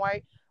black and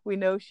white. We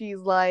know she's,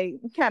 like,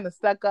 kind of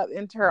stuck up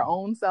into her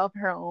own self,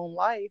 her own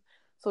life.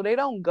 So they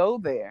don't go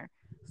there.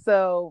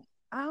 So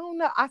I don't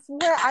know. I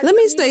swear I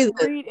didn't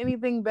read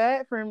anything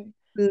bad from.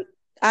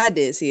 I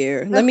did,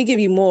 Sierra. Let me give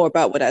you more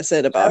about what I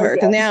said about her,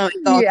 because now it's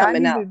all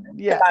coming out in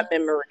my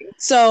memory.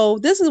 So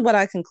this is what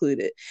I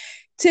concluded.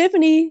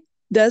 Tiffany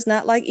does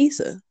not like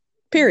Issa.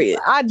 Period.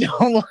 I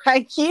don't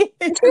like it.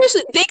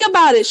 Seriously, think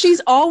about it. She's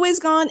always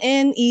gone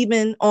in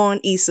even on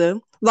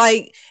Issa.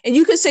 Like, and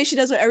you could say she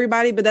does with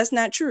everybody, but that's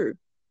not true.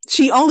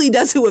 She only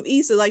does it with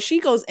Issa. Like, she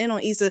goes in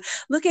on Issa.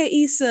 Look at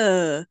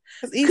Issa.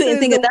 Couldn't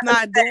think of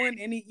not doing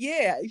any.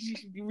 Yeah.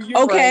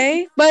 Okay,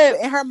 right. But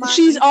in her mind,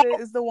 she's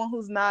is the one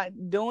who's not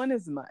doing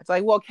as much.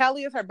 Like, well,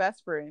 Kelly is her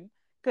best friend,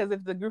 because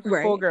if the group of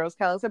 4 girls,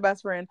 Kelly's her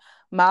best friend.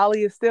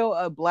 Molly is still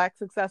a black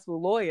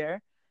successful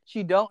lawyer.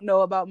 She don't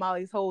know about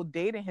Molly's whole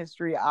dating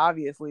history,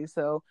 obviously.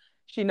 So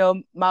she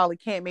know Molly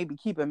can't maybe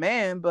keep a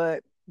man,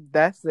 but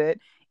that's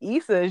it.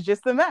 Issa is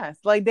just a mess.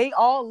 Like, they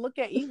all look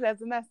at Issa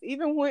as a mess,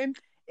 even when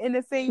in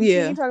the same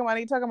scene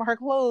talking about her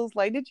clothes.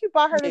 Like, did you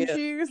buy her them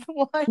shoes?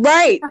 Like,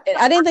 right.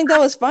 I didn't think that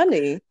was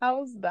funny. I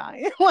was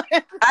dying.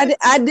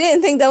 I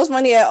didn't think that was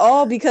funny at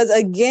all, because,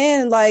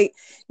 again, like,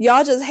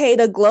 y'all just hate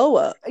a glow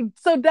up.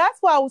 So that's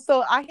why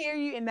I hear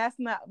you, and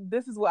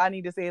this is what I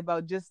need to say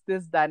about just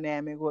this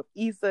dynamic with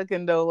Issa,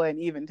 Condola,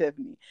 and even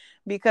Tiffany.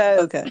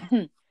 Because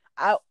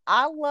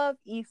I love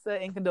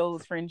Issa and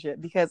Condola's friendship,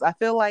 because I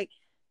feel like,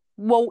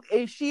 well,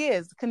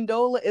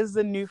 Condola is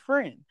a new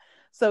friend.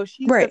 So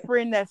she's the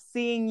friend that's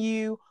seeing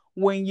you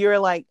when you're,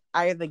 like,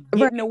 either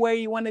getting to where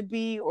you want to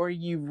be or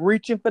you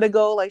reaching for the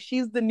goal. Like,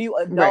 she's the new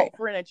adult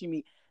friend that you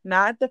meet,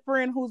 not the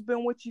friend who's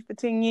been with you for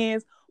 10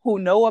 years, who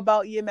know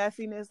about your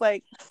messiness.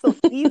 Like, so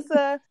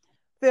Issa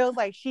feels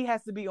like she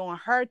has to be on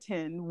her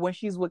 10 when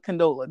she's with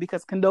Condola,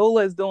 because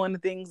Condola is doing the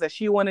things that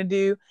she want to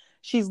do.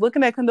 She's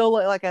looking at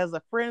Condola like as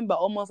a friend, but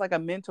almost like a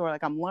mentor,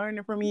 like I'm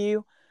learning from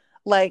you.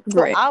 Like,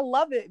 so I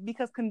love it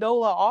because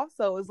Condola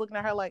also is looking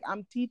at her like,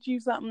 I'm teaching you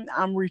something,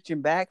 I'm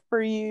reaching back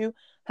for you,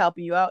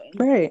 helping you out.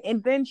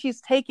 And then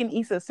she's taking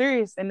Issa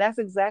serious, and that's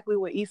exactly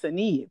what Issa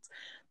needs,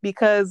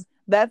 because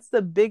that's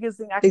the biggest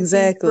thing I can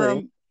see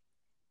from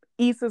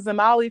Issa's and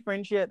Molly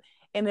friendship.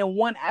 And in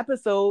one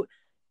episode,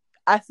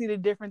 I see the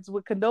difference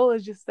with Condola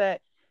is just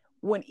that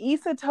when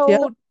Issa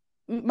told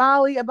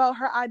Molly about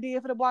her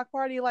idea for the block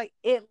party, like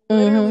it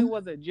literally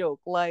was a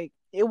joke. Like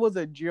it was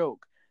a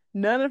joke.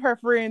 None of her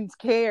friends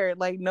cared.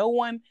 Like no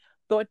one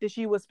thought that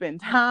she would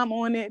spend time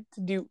on it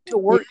to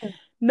work.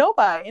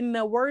 Nobody. And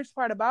the worst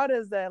part about it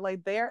is that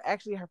like they're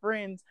actually her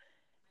friends.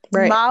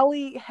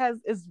 Molly has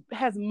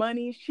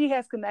money. She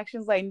has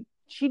connections. Like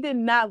she did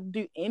not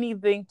do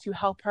anything to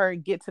help her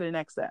get to the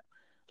next step.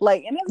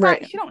 Like, and it's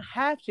not, she don't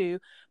have to,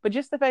 but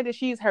just the fact that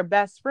she's her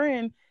best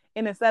friend,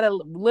 and instead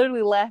of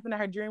literally laughing at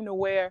her dream to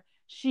where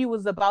she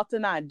was about to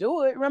not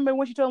do it. Remember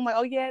when she told him like,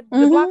 oh yeah,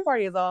 the block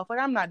party is off. Like,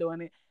 I'm not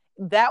doing it.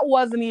 That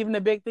wasn't even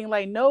a big thing.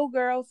 Like, no,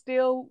 girl,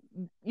 still,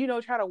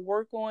 try to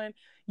work on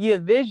your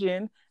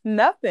vision.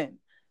 Nothing.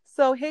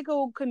 So here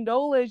go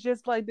Condola is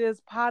just like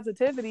this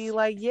positivity.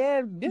 Like,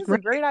 yeah, this is a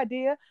great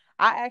idea.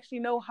 I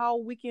actually know how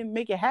we can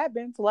make it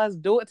happen. So let's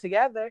do it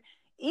together.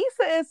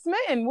 Issa is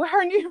smitten with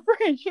her new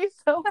friend. She's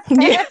so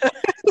happy.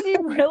 She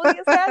really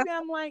is happy.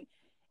 I'm like,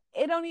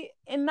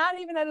 and not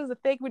even that is a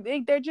fake.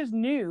 They're just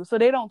new, so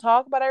they don't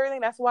talk about everything.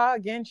 That's why,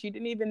 again, she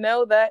didn't even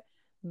know that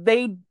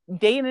they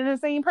dated the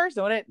same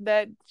person.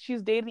 That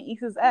she's dating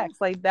Issa's ex.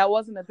 Like that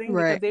wasn't a thing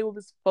because they were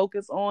just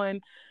focused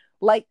on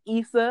like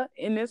Issa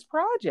in this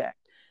project.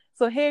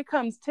 So here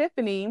comes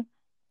Tiffany.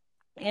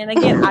 And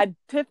again,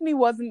 Tiffany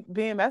wasn't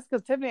being messy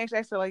because Tiffany actually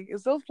asked her, like,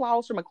 is those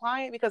flowers from a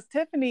client? Because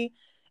Tiffany,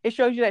 it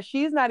shows you that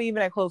she's not even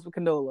that close with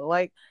Condola.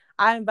 Like,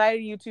 I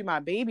invited you to my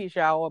baby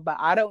shower, but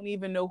I don't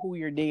even know who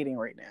you're dating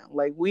right now.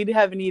 Like, we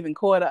haven't even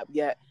caught up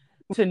yet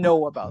to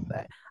know about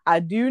that.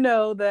 I do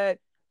know that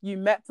you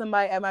met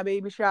somebody at my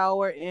baby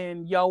shower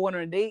and y'all went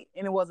on a date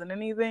and it wasn't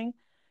anything.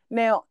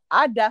 Now,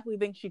 I definitely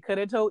think she could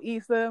have told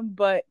Issa,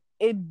 but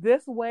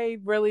this way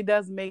really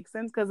does make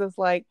sense because it's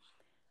like,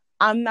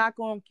 I'm not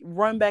going to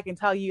run back and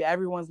tell you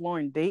everyone's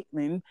Lauren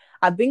Dateman.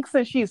 I think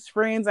since she's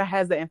friends and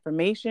has the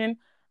information,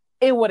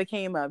 it would have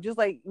came up. Just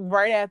like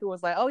right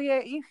afterwards, like, oh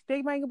yeah,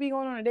 they might be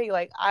going on a date.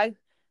 Like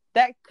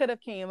that could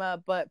have came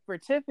up. But for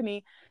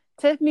Tiffany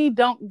she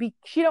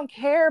don't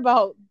care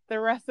about the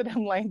rest of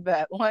them like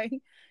that. Like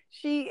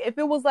if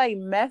it was like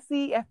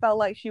messy, I felt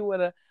like she would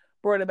have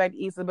brought it back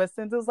to Issa. But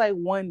since it's like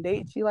one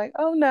date, she like,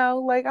 oh no,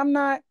 like I'm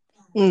not,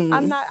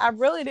 I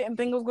really didn't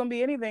think it was going to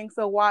be anything.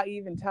 So why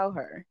even tell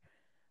her?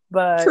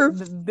 But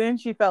then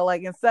she felt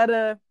like instead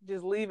of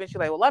just leaving, she's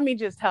like, well, let me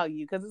just tell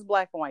you, because it's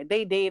black and white.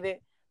 They dated.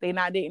 They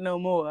not dating no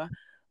more.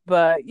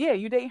 But yeah,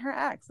 you date her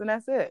ex, and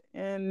that's it.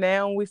 And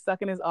now we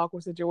stuck in this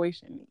awkward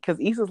situation. Because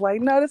Issa's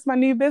like, no, this is my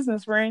new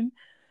business friend.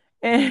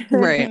 And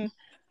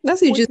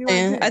that's what you just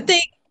saying. I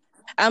think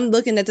I'm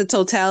looking at the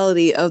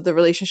totality of the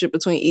relationship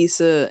between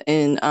Issa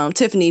and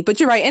Tiffany. But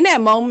you're right. In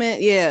that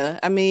moment, yeah.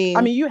 I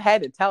mean, you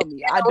had to tell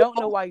me. I don't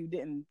know why you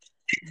didn't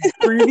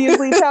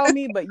previously tell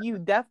me, but you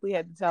definitely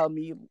had to tell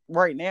me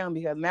right now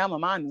because now my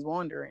mind is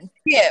wandering.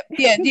 Yeah.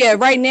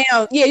 Right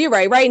now, yeah, you're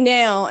right. Right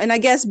now, and I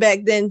guess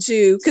back then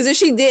too, because if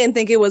she didn't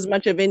think it was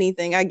much of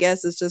anything, I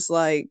guess it's just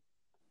like,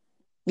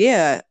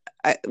 yeah,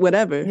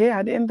 whatever. Yeah,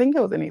 I didn't think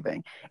it was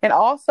anything. And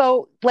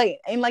also,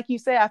 like you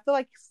said, I feel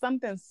like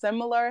something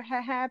similar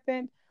had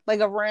happened,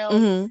 like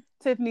around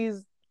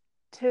Tiffany's.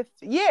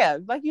 Yeah,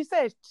 like you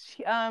said,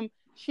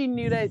 she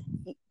knew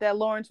that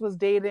Lawrence was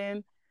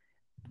dating.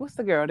 What's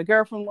the girl? The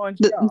girl from Lawrence.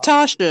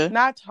 Tasha.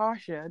 Not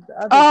Tasha.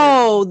 The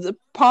other the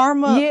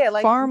Parma. Yeah,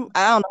 like I don't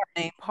know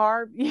her name.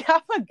 Yeah,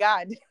 I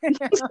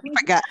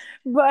forgot.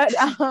 But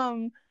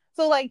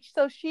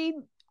so she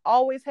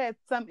always had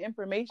some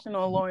information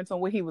on Lawrence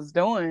on what he was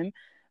doing,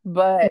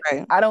 but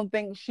I don't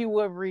think she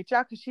would reach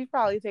out because she's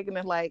probably taking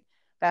it like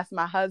that's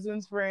my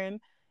husband's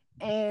friend,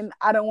 and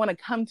I don't want to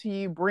come to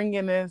you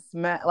bringing this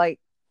like.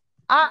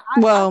 I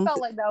felt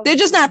like that was they're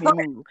just not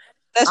friends.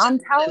 I'm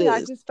telling you,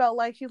 I just felt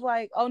like she's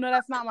like, oh no,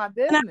 that's not my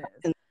business.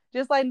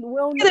 Just like they're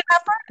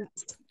not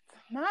friends.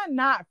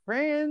 Not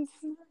friends.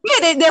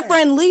 Yeah, they're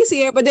friendly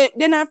here, but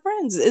they're not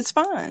friends. It's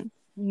fine.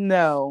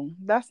 No,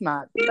 that is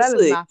not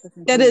the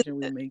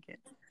conclusion we're making.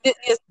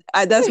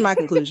 That's my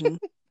conclusion.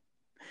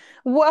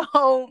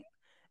 Well,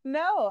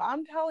 no,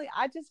 I'm telling you,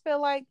 I just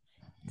feel like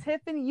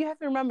Tiffany, you have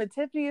to remember,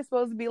 Tiffany is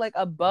supposed to be like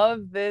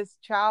above this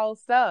child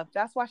stuff.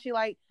 That's why she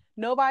like,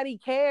 nobody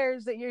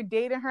cares that you're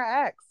dating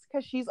her ex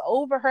because she's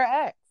over her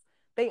ex.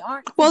 They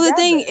aren't together. The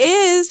thing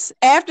is,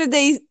 after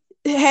they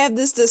have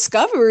this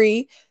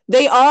discovery,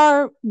 they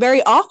are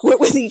very awkward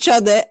with each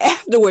other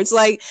afterwards.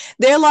 Like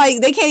they're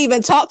like they can't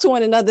even talk to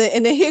one another.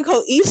 And then here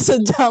goes Issa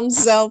dumb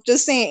self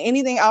just saying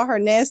anything out her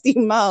nasty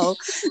mouth.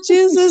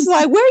 She's just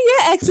like,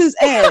 "Where your exes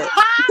at?"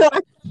 So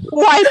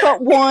wipe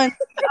up one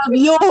of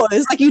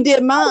yours like you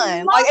did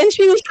mine. Like, and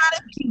she was trying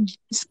to be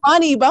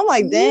funny, but I'm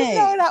like, dang. You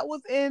know, that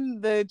was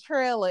in the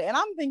trailer, and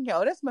I'm thinking,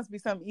 oh, this must be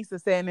something Issa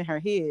saying in her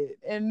head.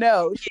 And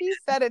no, she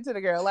said it to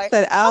the girl, like,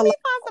 let me find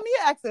some of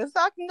your exes so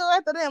I can go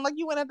after them like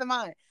you went after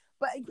mine.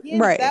 But again,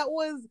 that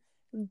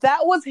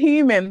was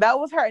human. That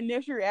was her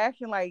initial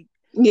reaction. Like,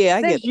 yeah,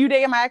 I get you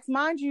dating my ex,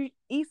 mind you,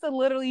 Issa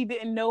literally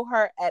didn't know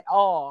her at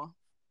all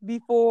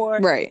before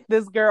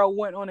this girl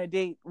went on a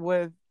date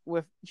with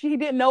she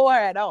didn't know her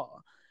at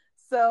all.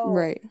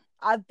 So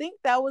I think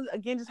that was,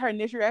 again, just her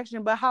initial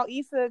reaction. But how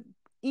Issa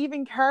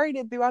even carried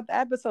it throughout the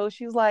episode,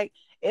 she's like,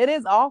 it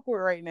is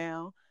awkward right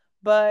now,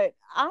 but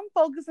I'm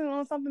focusing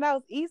on something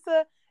else.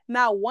 Issa,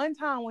 not one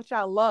time, which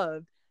I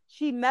loved,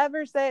 she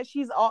never said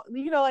she's all,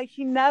 like,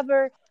 she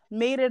never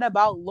made it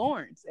about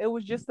Lawrence. It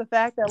was just the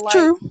fact that,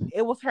 like,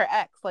 it was her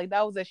ex. Like,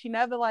 that was it. She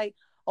never, like,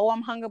 oh,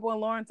 I'm hung up on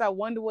Lawrence. I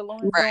wonder what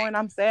Lawrence is doing.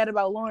 I'm sad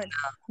about Lawrence.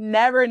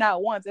 Never,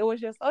 not once. It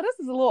was just, oh, this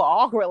is a little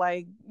awkward.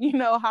 Like,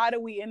 how do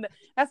we end up?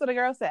 That's what the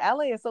girl said.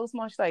 LA is so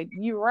small. She's like,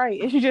 you're right.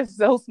 It's just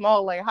so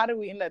small. Like, how do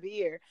we end up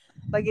here?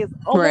 Like, it's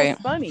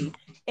almost funny.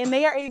 And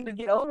they are able to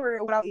get over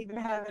it without even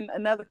having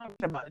another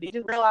conversation about it. They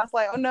just realize,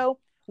 like, oh, no,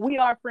 we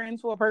are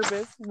friends for a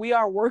purpose. We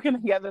are working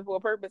together for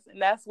a purpose.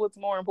 And that's what's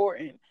more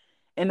important.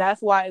 And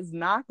that's why it's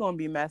not going to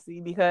be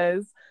messy,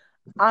 because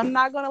I'm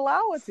not going to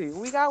allow it to.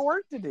 We got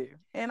work to do.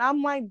 And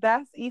I'm like,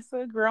 that's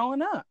Issa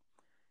growing up.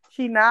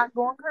 She not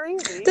going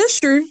crazy. That's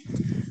true.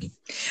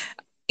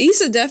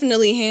 Issa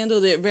definitely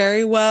handled it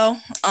very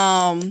well.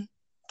 And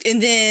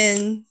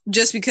then,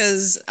 just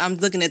because I'm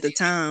looking at the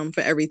time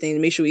for everything to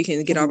make sure we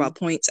can get all of our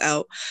points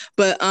out.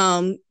 But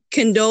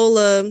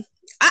Condola,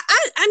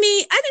 I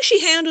mean, I think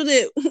she handled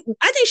it.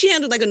 I think she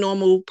handled like a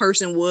normal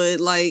person would.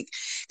 Like,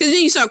 because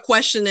then you start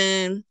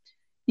questioning,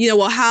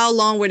 well, how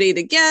long were they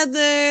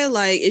together?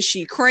 Like, is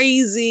she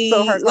crazy?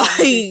 So her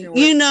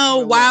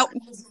why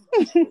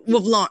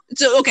with Lawrence?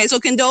 So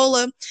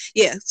Condola,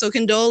 So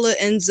Condola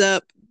ends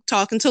up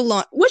talking to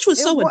Lawrence, which was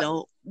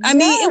adult. I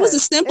mean, it was the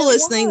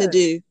simplest thing to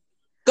do.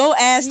 Go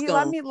ask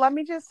them. Let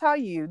me just tell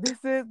you,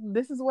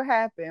 this is what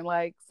happened.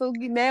 Like, so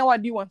now I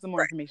do want some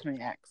more information on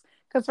your ex.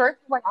 Because first,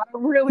 like, I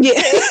don't really care.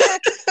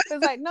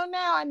 It's like, no,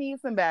 now I need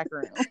some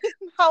background.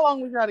 How long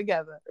was y'all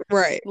together?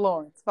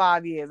 Lawrence,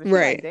 5 years. And she's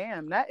like,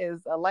 damn, that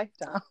is a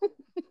lifetime.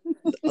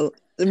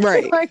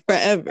 Like,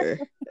 forever.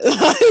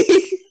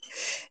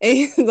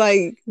 And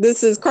like,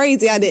 this is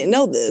crazy. I didn't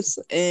know this.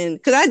 And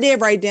because I did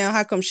write down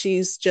how come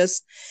she's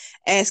just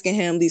asking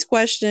him these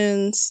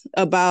questions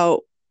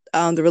about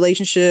the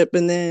relationship.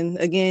 And then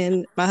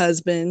again, my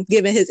husband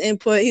giving his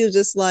input, he was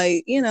just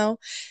like,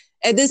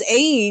 at this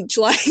age,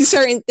 like,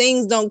 certain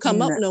things don't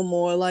come up no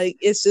more. Like,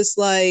 it's just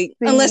like,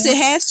 unless it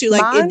has to,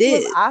 like it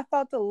did. I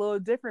felt a little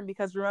different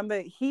because,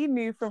 remember, he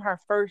knew from her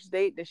first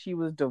date that she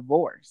was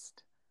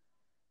divorced.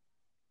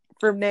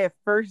 From that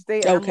first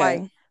date, I'm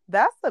like,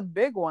 that's a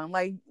big one.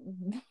 Like,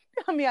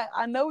 I mean,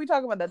 I know we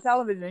talk about the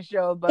television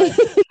show, but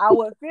I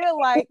would feel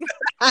like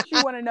she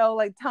want to know,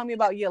 like, tell me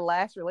about your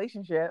last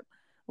relationship.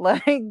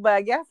 Like, but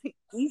I guess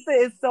Issa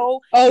is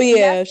so. Oh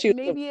yeah,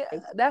 maybe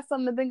that's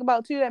something to think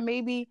about too. That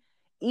maybe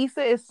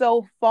Issa is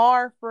so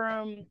far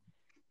from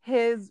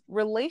his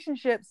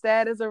relationship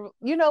status, or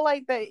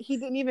like that he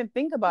didn't even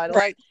think about it.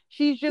 Like,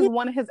 she's just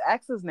one of his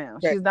exes now.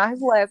 She's not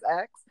his last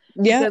ex.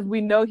 Because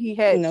we know he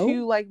had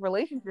two like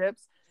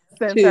relationships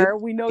since her.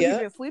 We know he's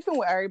been sleeping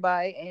with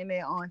everybody and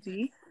their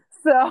auntie.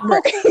 So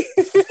not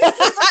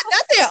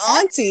their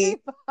auntie.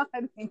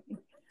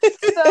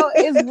 So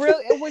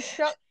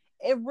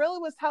it really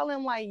was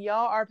telling, like,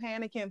 y'all are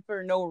panicking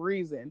for no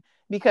reason.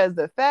 Because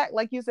the fact,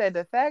 like you said,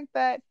 the fact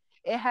that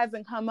it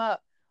hasn't come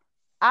up,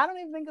 I don't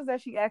even think it's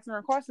that she asking her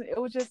a question. It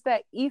was just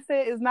that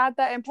Issa is not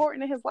that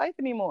important in his life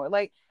anymore.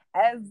 Like,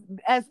 as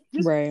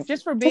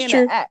just for being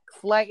an ex.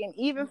 Like, and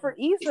even for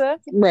Issa,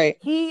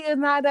 he is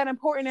not that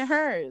important in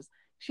hers.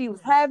 She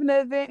was having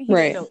an event. He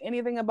didn't know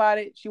anything about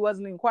it. She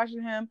wasn't even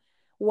questioning him.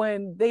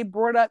 When they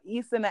brought up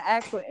Issa and the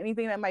ex or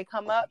anything that might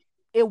come up,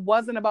 it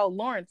wasn't about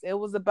Lawrence. It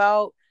was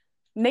about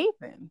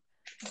Nathan.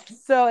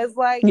 So it's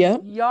like,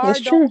 y'all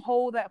don't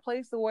hold that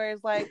place to where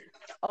it's like,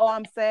 oh,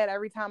 I'm sad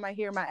every time I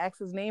hear my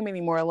ex's name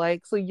anymore.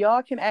 Like, so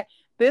y'all can act.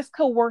 This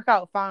could work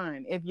out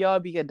fine if y'all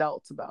be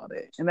adults about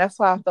it. And that's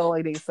why I felt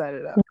like they set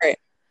it up.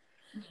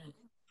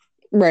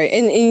 Right.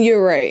 And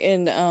you're right.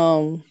 And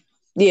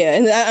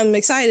and I'm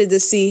excited to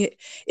see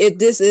if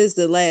this is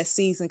the last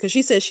season, because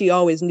she said she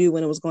always knew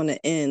when it was going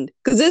to end.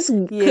 Because this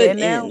could end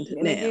now.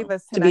 They gave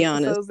us 10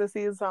 episodes this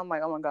season, so I'm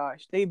like, oh my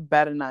gosh, they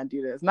better not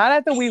do this. Not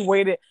after we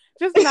waited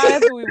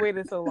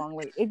so long.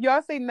 Like, if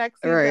y'all say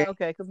next season,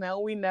 okay, because now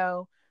we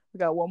know we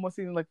got one more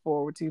season to look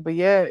forward to. But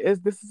yeah,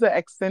 this is an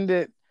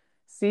extended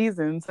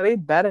season, so they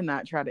better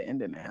not try to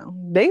end it now.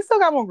 They still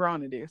got more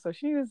growing to do, so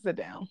she needs to sit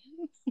down.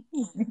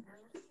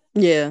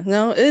 Yeah,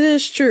 no, it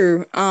is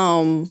true.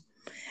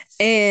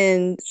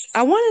 And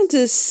I wanted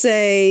to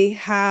say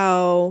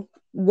how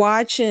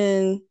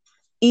watching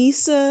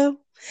Issa,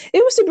 it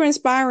was super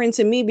inspiring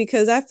to me,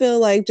 because I feel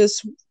like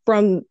just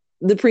from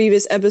the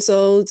previous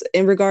episodes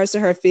in regards to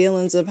her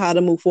feelings of how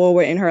to move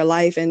forward in her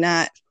life and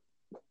not,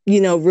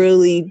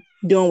 really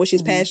doing what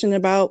she's passionate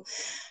about.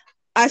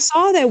 I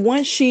saw that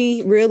once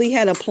she really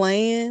had a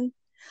plan,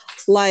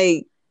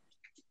 like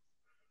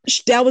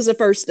that was the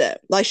first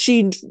step. Like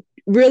she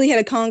really had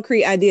a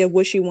concrete idea of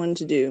what she wanted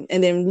to do.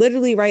 And then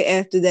literally right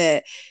after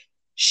that,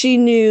 she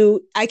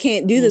knew I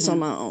can't do this on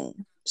my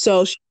own.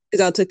 So she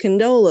goes out to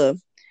Condola,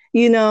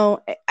 and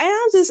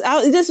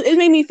it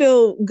made me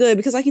feel good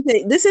because like you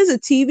said, this is a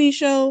TV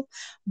show,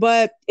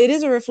 but it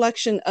is a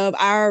reflection of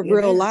our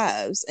real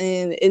lives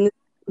and in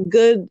a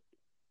good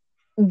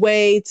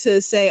way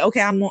to say,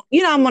 okay, I'm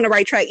on the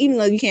right track, even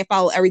though you can't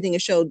follow everything a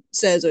show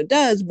says or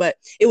does. But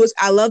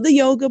I love the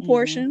yoga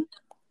portion,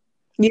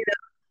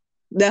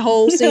 that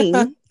whole scene.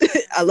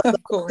 I love the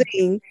whole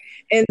scene.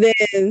 And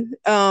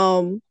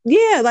then,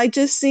 like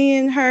just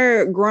seeing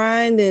her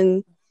grind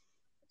and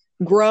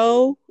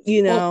grow,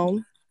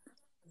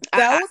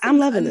 that was I'm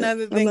loving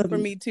another thing for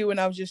me too. And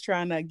I was just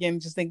trying to, again,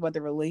 just think about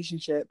the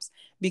relationships,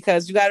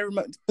 because you got to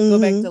go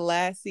back to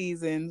last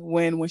season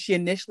when she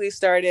initially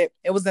started.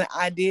 It was an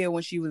idea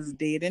when she was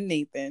dating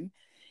Nathan.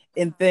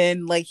 And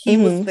then like he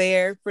was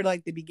there for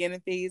like the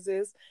beginning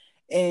phases.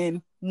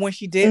 And when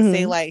she did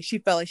say like she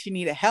felt like she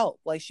needed help,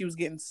 like she was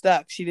getting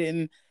stuck, she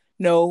didn't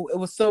know, it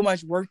was so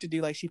much work to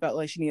do, like she felt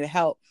like she needed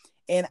help.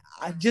 And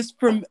just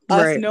from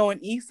us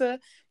knowing Issa,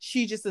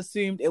 she just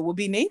assumed it would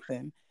be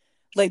Nathan,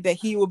 like that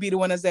he would be the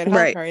one that's that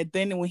help her. And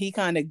then when he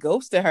kind of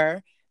ghosted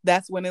her,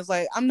 that's when it's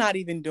like, I'm not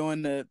even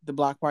doing the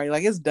block party,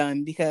 like it's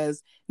done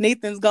because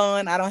Nathan's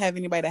gone, I don't have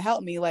anybody to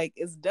help me, like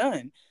it's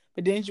done.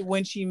 But then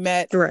when she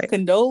met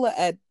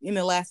Condola in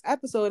the last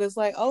episode, it's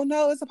like, oh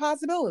no, it's a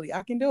possibility.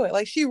 I can do it.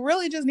 Like she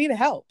really just needed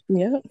help.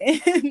 Yeah.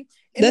 And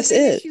that's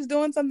it. She's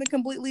doing something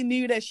completely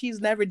new that she's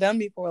never done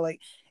before.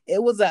 Like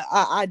it was an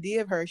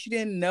idea of her. She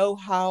didn't know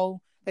how,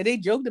 like they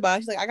joked about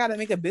it. She's like, I got to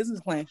make a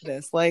business plan for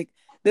this. Like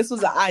this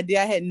was an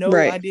idea. I had no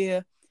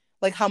idea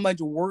like how much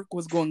work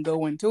was going to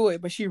go into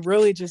it, but she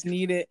really just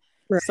needed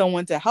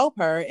someone to help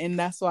her. And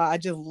that's why I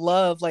just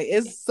love, like,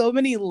 it's so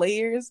many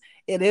layers.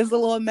 It is a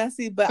little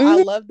messy, but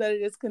I love that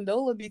it is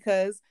Condola,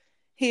 because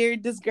here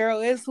this girl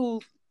is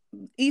who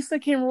Issa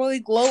can really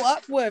glow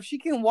up with. She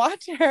can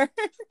watch her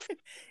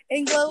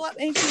and glow up,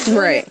 and she's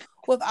doing it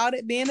without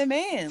it being a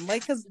man.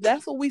 Like, because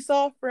that's what we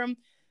saw from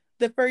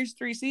the first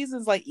 3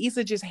 seasons. Like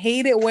Issa just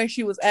hated where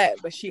she was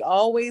at, but she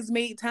always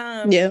made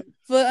time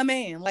for a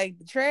man, like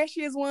the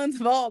trashiest ones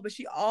of all, but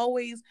she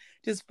always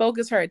just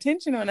focused her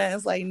attention on that.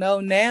 It's like, no,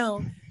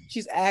 now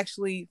she's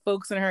actually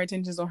focusing her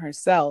attentions on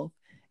herself.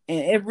 And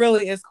it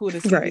really is cool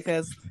to see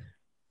because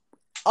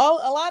a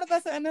lot of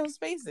us are in those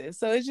spaces.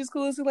 So it's just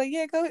cool to see, like,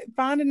 yeah, go ahead,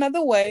 find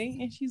another way.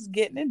 And she's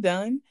getting it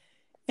done.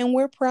 And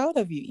we're proud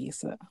of you,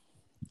 Issa.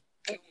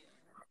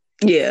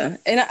 Yeah,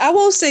 and I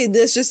will say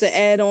this just to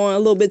add on a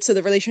little bit to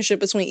the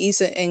relationship between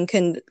Issa and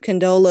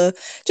Condola,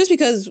 just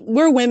because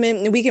we're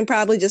women and we can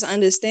probably just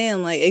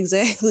understand like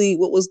exactly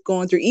what was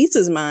going through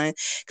Issa's mind.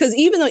 Because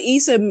even though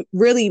Issa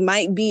really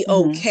might be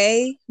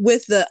okay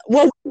with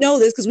we know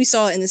this because we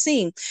saw it in the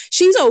scene.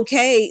 She's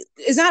okay.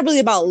 It's not really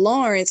about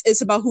Lawrence.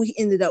 It's about who he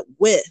ended up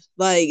with.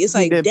 Like, it's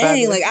like, dang,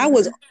 better. Like I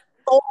was,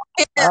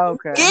 yeah,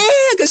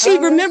 because she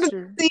remembered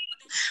the scene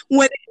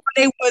when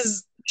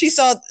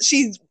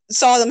she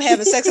saw them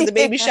having sex at the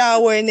baby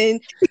shower, and then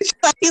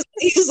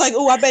he was like,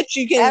 "Oh, I bet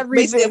you can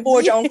basically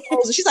afford your own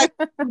clothes." And she's like,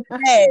 "Pop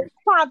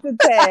the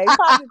tag.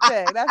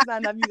 That's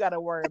not enough you got to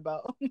worry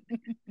about."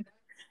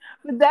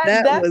 But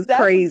that was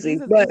crazy.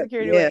 But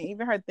insecurity, and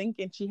even her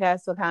thinking she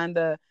has to kind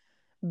of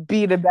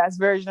be the best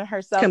version of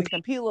herself and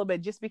compete a little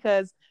bit, just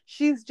because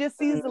she's just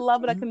sees the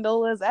level that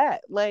Condola is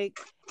at. Like,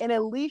 and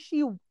at least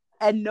she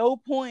at no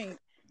point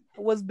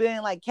was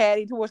being like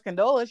catty towards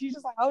Condola. She's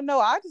just like, "Oh no,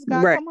 I just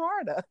gotta come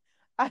harder.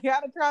 I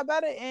gotta try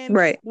better."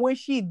 And when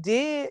she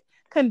did,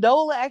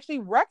 Condola actually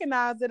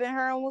recognized it in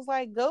her and was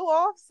like, "Go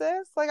off,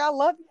 sis. Like, I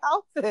love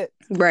your outfit.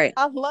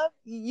 I love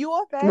you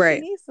a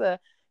fashionista."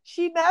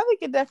 She never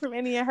get that from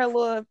any of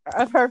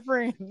her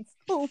friends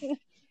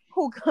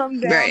who come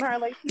down her.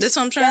 Like, that's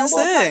what I'm trying to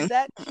say.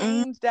 That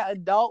changed that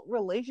adult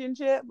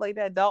relationship, like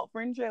that adult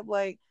friendship.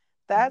 Like,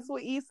 that's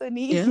what Issa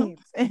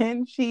needs,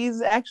 and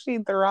she's actually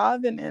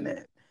thriving in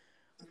it.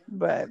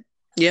 But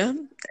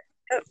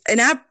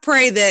and I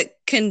pray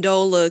that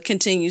Condola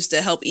continues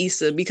to help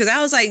Issa, because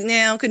I was like,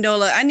 now,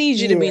 Condola, I need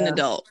you to be an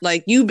adult.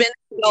 Like, you've been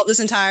an adult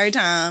this entire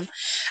time.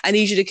 I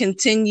need you to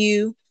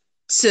continue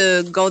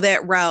to go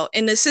that route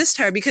and assist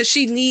her, because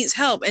she needs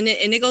help. And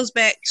it goes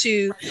back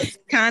to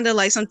kind of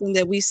like something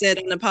that we said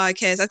on the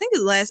podcast, I think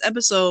the last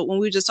episode, when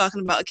we were just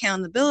talking about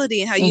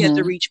accountability and how you have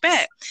to reach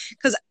back.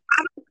 Because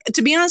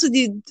to be honest with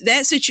you,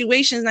 that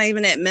situation is not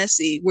even that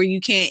messy where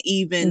you can't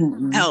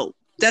even help.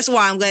 That's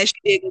why I'm glad she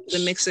did go to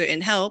the mixer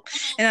and help.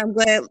 And I'm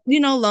glad,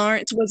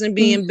 Lawrence wasn't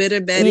being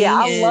bitter Betty. Yeah,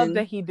 I love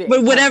that he did.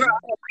 But whatever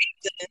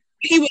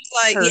he was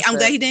like, I'm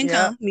glad he didn't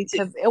come. Me too.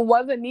 Because it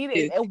wasn't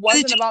needed. It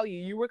wasn't about you.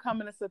 You were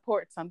coming to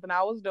support something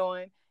I was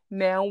doing.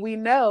 Now we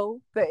know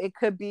that it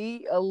could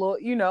be a little,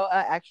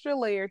 an extra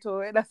layer to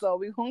it. That's all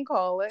we're going to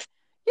call it.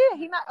 Yeah,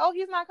 he's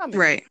not coming.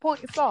 Right.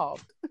 Point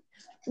solved.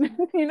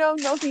 No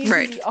need to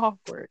Right. be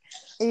awkward.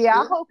 Yeah,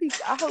 I hope he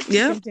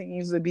Yep.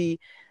 continues to be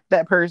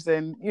that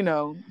person,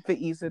 for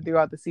Issa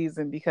throughout the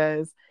season,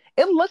 because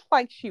it looks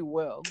like she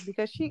will,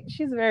 because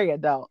she's very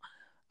adult.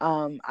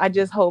 I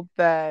just hope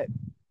that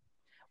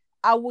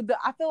I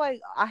feel like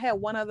I had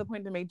one other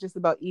point to make just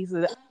about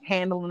Issa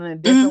handling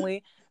it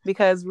differently,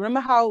 because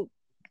remember how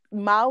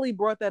Molly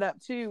brought that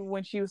up too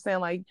when she was saying,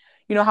 like,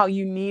 how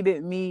you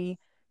needed me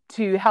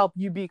to help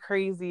you be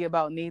crazy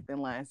about Nathan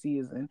last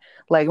season.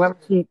 Like,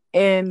 remember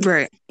and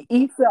Right.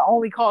 Issa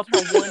only called her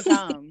one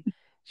time.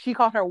 She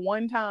called her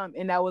one time,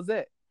 and that was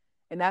it.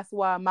 And that's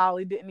why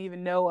Molly didn't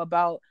even know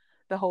about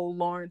the whole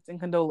Lawrence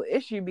and Condola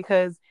issue,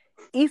 because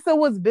Issa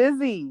was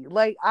busy.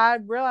 Like, I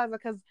realized,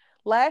 because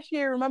last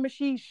year, remember,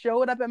 she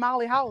showed up at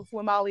Molly's house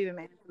when Molly didn't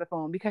answer the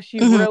phone, because she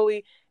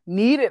really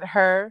needed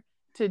her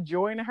to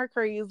join her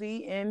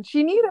crazy, and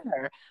she needed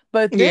her.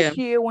 But this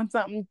year, when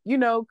something,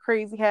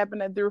 crazy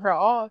happened that threw her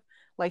off,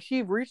 like,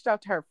 she reached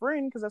out to her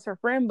friend, because that's her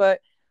friend, but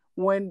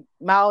when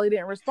Molly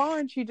didn't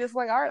respond, she just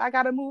like, all right, I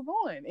gotta move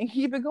on and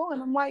keep it going.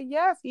 I'm like,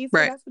 yes, Issa,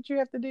 Right. that's what you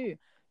have to do.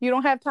 You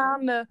don't have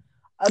time to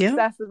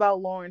obsess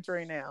about Lawrence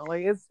right now.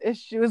 Like,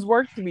 it's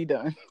work to be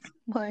done.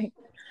 Like,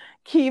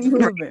 keep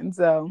moving. Right.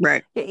 So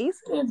Right. yeah,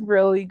 Issa is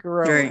really Right.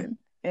 growing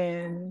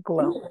and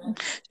glowing.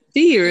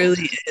 She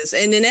really is.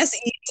 And then that's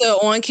Issa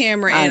on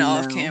camera I and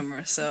off know.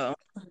 camera. So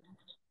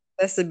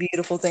that's the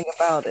beautiful thing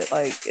about it.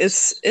 Like,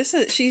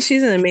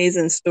 she's an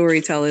amazing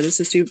storyteller. This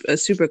is a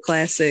super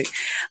classic.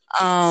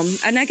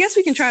 And I guess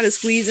we can try to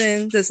squeeze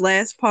in this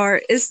last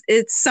part.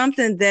 It's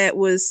something that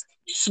was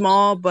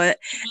small, but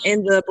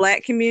in the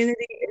Black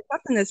community, it's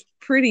something that's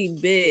pretty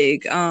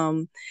big.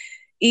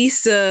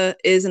 Issa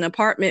is an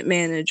apartment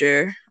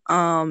manager.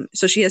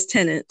 So she has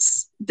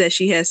tenants that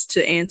she has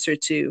to answer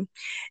to.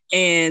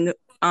 And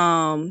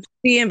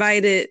she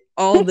invited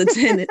all the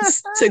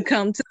tenants to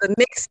come to the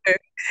mixer.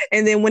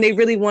 And then when they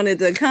really wanted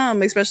to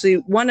come, especially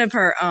one of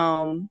her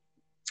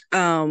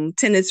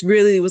tenants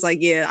really was like,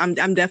 yeah, I'm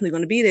definitely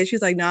going to be there.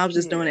 She's like, no, I was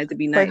just doing it to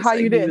be nice. Like, how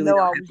you we didn't really know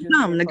don't I have was to just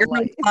come. being And the girl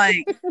was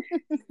polite.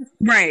 like,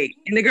 right.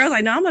 And the girl's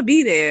like, no, I'm gonna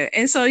be there.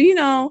 And so,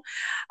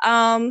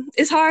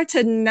 it's hard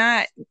to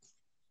not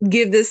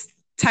give this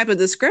type of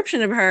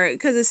description of her,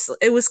 because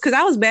because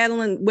I was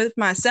battling with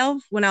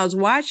myself when I was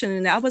watching,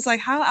 and I was like,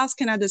 how else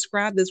can I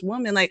describe this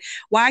woman? Like,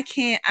 why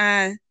can't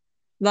I,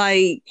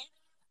 like,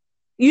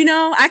 I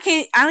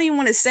don't even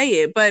want to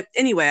say it, but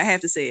anyway, I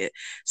have to say it.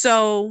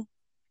 So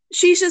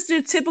she's just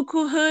a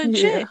typical hood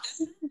chick.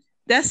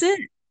 That's it.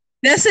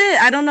 That's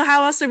it. I don't know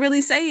how else to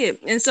really say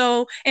it. And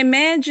so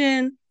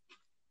imagine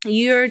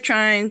you're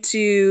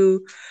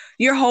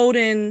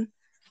holding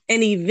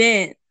an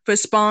event for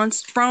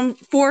sponsors,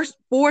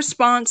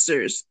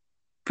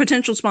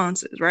 potential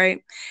sponsors,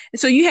 right? And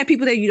so you have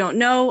people that you don't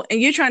know,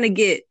 and you're trying to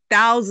get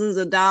thousands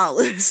of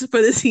dollars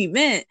for this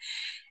event.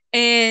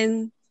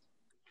 And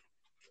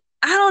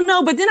I don't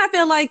know, but then I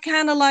feel like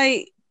kind of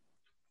like,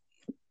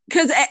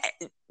 because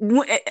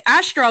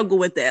I struggle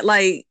with that.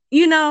 Like,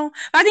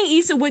 I think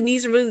Issa would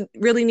needs to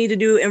really need to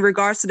do in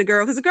regards to the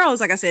girl, because the girl is,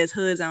 like I said, is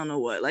hoods. I don't know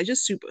what, like,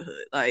 just super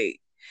hood. Like,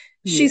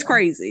 she's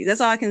crazy. That's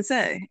all I can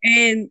say.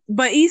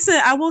 But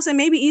Issa, I will say,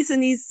 maybe Issa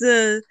needs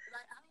to,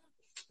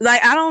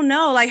 like, I don't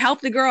know, like,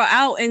 help the girl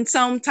out in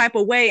some type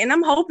of way. And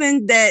I'm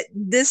hoping that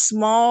this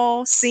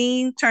small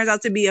scene turns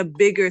out to be a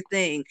bigger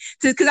thing,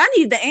 because I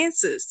need the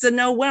answers to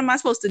know what am I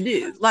supposed to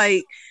do.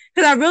 Like,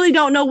 because I really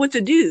don't know what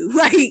to do.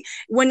 Like,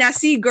 when I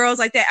see girls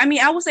like that, I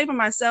mean, I will say for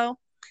myself,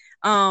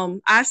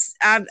 I've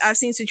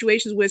seen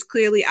situations where it's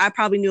clearly I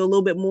probably knew a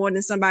little bit more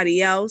than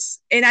somebody else,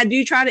 and I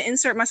do try to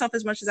insert myself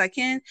as much as I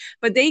can,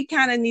 but they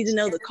kind of need to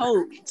know the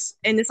codes,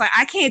 and it's like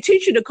I can't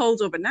teach you the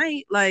codes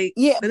overnight. Like,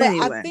 yeah, but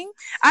anyway, I think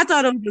I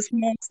thought it was a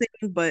small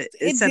thing, but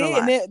it said did, a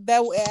lot. and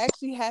that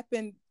actually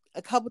happened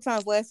a couple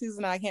times last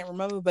season. I can't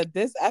remember, but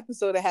this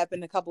episode it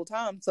happened a couple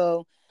times.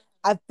 So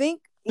I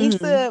think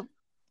Issa,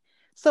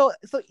 so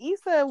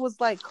Issa was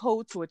like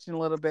code switching a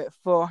little bit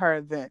for her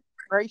event.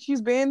 Right,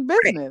 she's being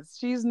business. Right.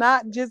 She's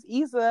not just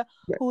Issa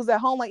who's at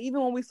home. Like,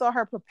 even when we saw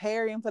her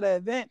preparing for the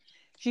event,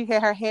 she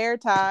had her hair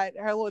tied,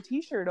 her little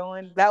T-shirt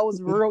on. That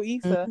was real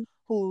Issa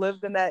who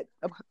lived in that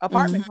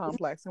apartment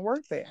complex and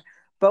worked there.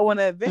 But when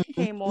the event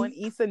came on,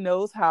 Issa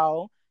knows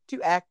how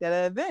to act at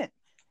an event.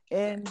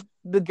 And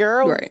the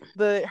girl,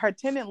 her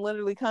tenant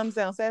literally comes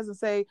downstairs and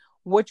say,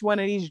 which one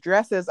of these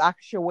dresses I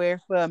should wear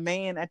for a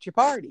man at your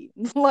party?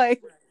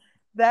 Like,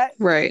 that.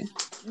 Right.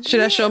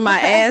 Should I show my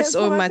ass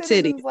or my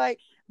titty? Like,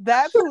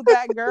 that's who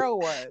that girl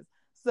was.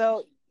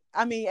 So,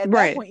 I mean, at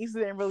that point, Issa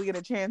didn't really get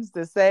a chance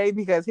to say,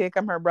 because here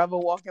come her brother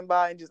walking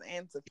by and just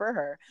answer for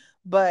her.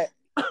 But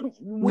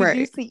we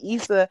do see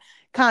Issa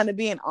kind of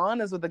being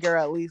honest with the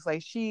girl, at least.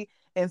 Like, she,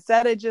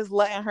 instead of just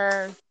letting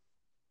her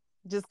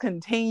just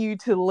continue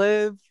to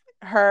live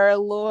her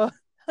little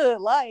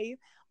hood life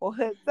or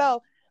hood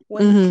self,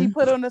 when she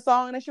put on the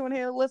song that she wanted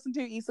to listen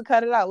to, Issa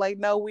cut it out. Like,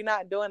 no, we're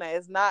not doing that.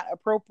 It's not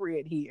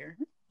appropriate here.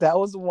 That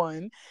was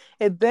one.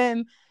 And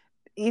then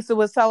Issa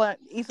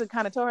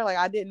kind of told her, like,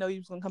 I didn't know you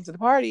was going to come to the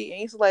party.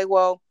 And Issa's like,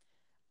 well,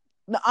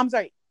 no, I'm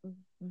sorry.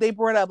 They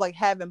brought up like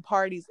having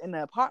parties in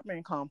the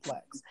apartment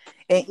complex,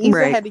 and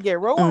Issa had to get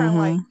real. I'm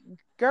like,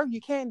 girl,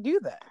 you can't do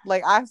that.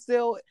 Like, I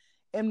still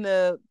am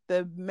the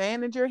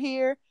manager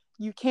here.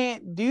 You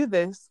can't do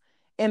this.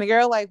 And the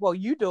girl like, well,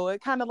 you do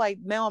it. Kind of like,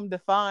 now I'm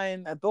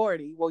defying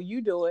authority. Well,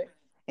 you do it.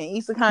 And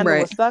Issa kind of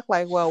was stuck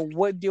like, well,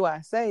 what do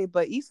I say?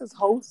 But Issa's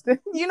hosting,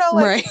 you know,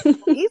 like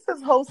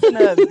Issa's hosting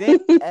an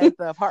event at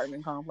the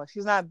apartment complex.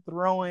 She's not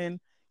throwing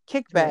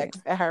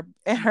kickbacks at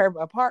her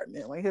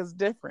apartment. Like, it's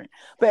different.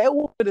 But it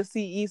would to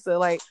see Issa,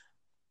 like,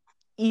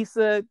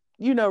 Issa,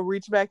 you know,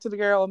 reach back to the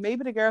girl, or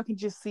maybe the girl can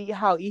just see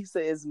how Issa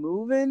is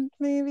moving,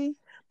 maybe.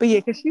 But yeah,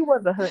 because she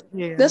was a hood.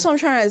 Yeah, that's what I'm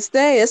trying to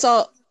say. It's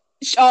all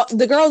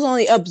the girl's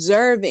only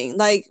observing.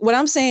 Like, what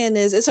I'm saying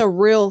is, it's a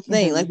real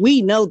thing. Like,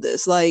 we know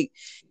this. Like,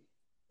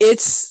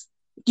 it's,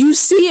 you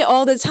see it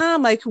all the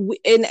time. Like,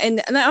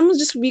 and I'm gonna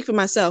just speak for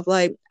myself.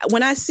 Like,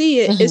 when I see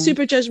it, it's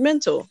super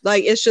judgmental.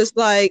 Like, it's just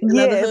like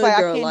another hood like,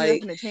 girl. I can't like,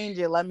 do nothing to change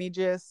it. Let me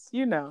just,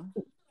 you know.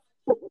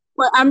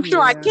 But I'm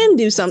sure I can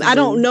do something. I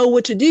don't know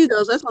what to do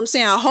though. So that's what I'm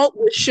saying. I hope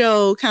the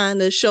show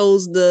kind of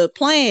shows the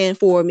plan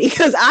for me,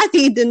 because I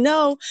need to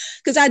know.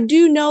 Because I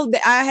do know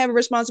that I have a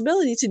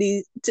responsibility to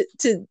these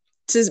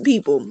to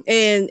people,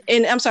 and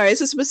I'm sorry,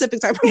 it's a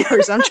specific type of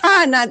person. I'm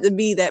trying not to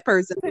be that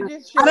person.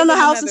 I don't know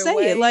how else to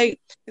say it. Like,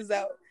 is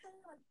that,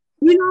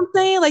 you know what I'm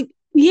saying? Like,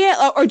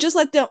 yeah, or just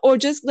let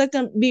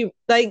them be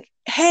like,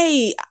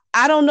 hey,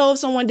 I don't know if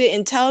someone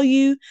didn't tell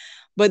you,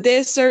 but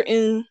there's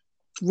certain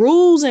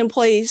rules in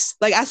place.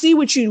 Like, I see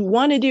what you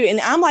want to do, and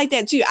I'm like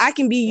that too. I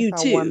can be you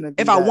too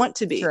if I want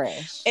to be. But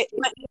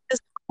in this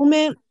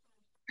moment,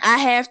 I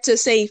have to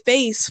save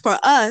face for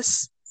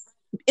us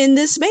in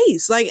this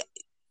space. Like,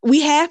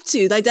 we have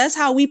to. Like, that's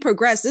how we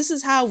progress. This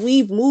is how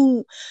we've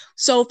moved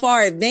so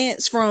far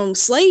advanced from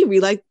slavery.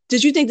 Like,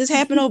 did you think this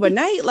happened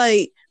overnight?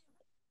 Like,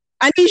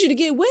 I need you to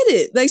get with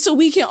it, like, so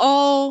we can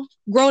all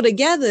grow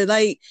together.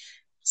 Like,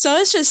 so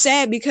it's just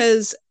sad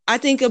because I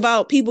think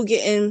about people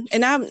getting,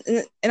 and I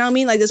don't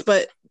mean like this,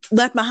 but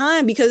left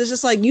behind, because it's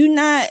just like, you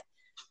not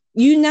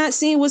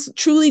seeing what's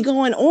truly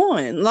going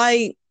on.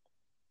 Like,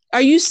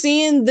 are you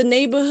seeing the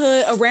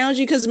neighborhood around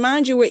you? Because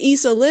mind you, where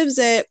Issa lives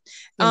at,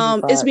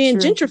 it's being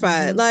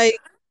gentrified. Like,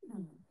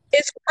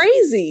 it's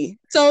crazy.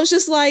 So it's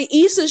just like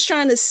Issa's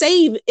trying to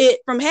save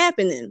it from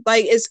happening.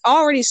 Like, it's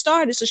already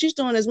started, so she's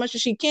doing as much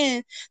as she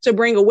can to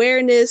bring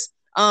awareness,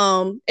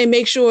 and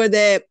make sure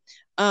that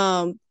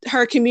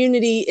her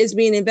community is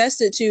being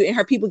invested to, and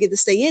her people get to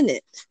stay in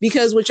it.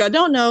 Because what y'all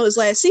don't know is,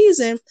 last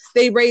season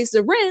they raised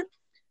the rent,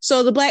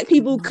 so the Black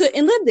people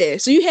couldn't live there.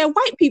 So you have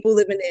white people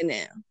living there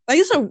now.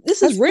 Like,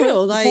 this is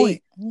real.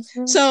 Like,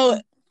 so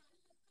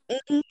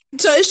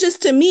it's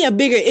just, to me, a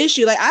bigger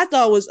issue. Like, I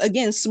thought was,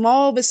 again,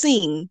 small but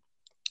seen,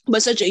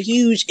 but such a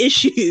huge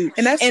issue.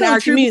 And that's in so our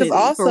true, community.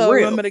 because also,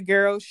 remember the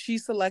girl, she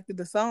selected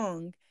the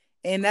song,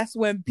 and that's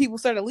when people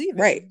started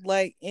leaving. Right.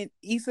 Like, in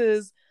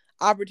Issa's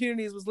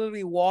opportunities was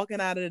literally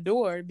walking out of the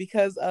door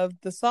because of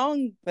the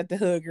song that the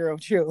hood girl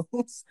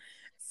chose.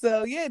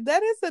 So yeah,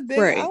 that is a big,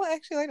 I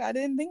actually like, I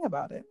didn't think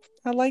about it.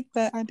 I like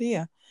that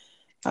idea.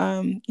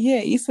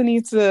 Yeah, Issa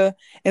needs to,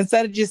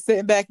 instead of just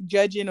sitting back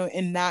judging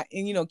and not,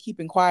 and you know,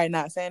 keeping quiet,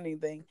 not saying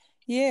anything.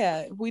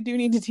 Yeah, we do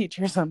need to teach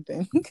her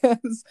something,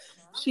 because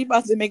she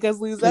about to make us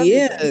lose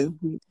everything.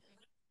 Yeah.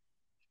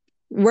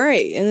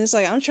 Right. And it's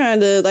like, I'm trying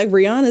to, like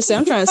Rihanna said,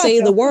 I'm trying to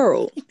save the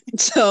world.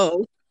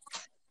 So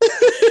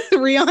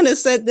Rihanna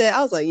said that.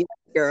 I was like,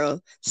 yeah,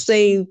 girl,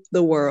 save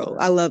the world.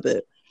 I love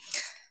it.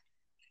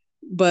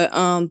 But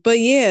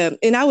yeah,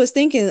 and I was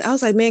thinking, I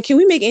was like, man, can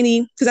we make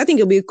any, because I think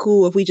it'll be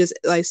cool if we just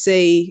like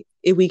say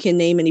if we can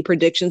name any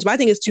predictions, but I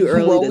think it's too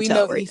early to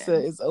tell. We know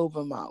Issa is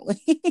over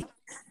Molly.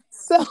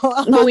 So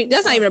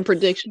that's not even a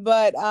prediction.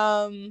 But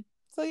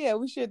so yeah,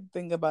 we should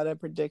think about a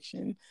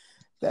prediction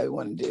that we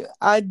want to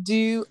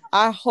do.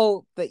 I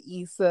hope that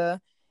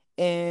Issa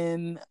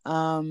and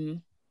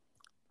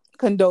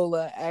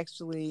Condola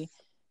actually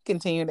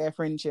continue their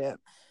friendship,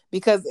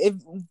 because if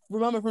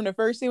remember from the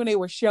first scene when they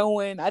were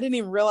showing, I didn't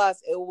even realize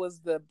it was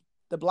the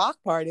block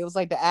party. It was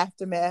like the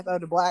aftermath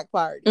of the black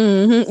party.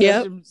 Mm-hmm.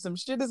 Yeah, some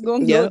shit is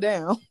going to go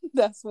down.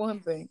 That's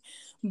one thing.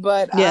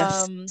 But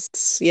yes.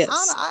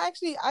 I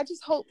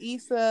just hope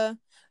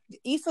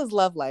Issa's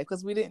love life,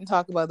 because we didn't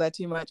talk about that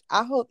too much.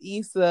 I hope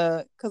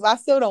Issa, because I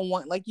still don't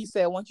want, like you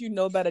said, once you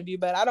know better, do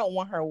better. I don't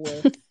want her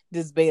with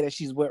this beta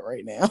she's with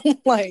right now.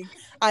 Like,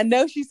 I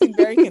know she seems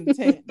very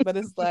content, but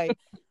it's like,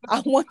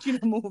 I want you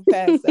to move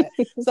past that.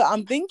 So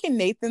I'm thinking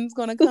Nathan's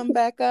gonna come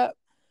back up.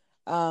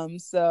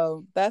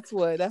 So that's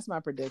my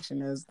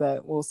prediction, is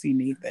that we'll see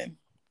Nathan.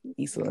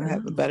 Issa will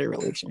have a better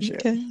relationship.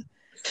 Okay.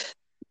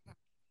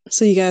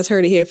 So you guys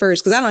heard it here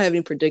first, because I don't have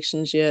any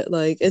predictions yet.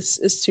 Like,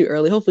 it's too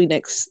early. Hopefully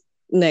next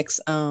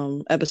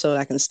episode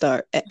I can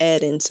start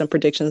adding some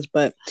predictions.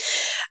 But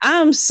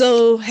I'm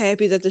so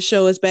happy that the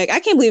show is back. I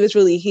can't believe it's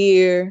really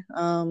here.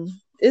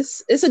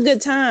 It's a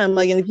good time.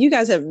 Like, and if you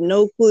guys have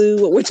no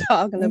clue what we're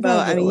talking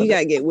about, I mean, you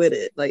gotta get with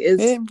it. Like,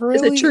 it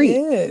really it's a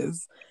treat.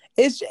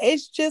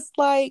 It's just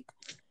like,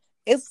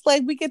 it's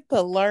like we get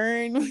to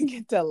learn, we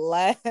get to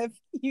laugh,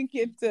 you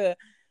get to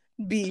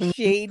be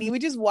shady. We're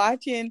just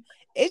watching.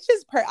 It's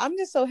just I'm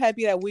just so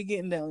happy that we're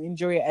getting to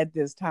enjoy it at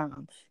this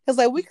time. Because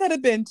like we could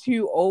have been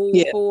too old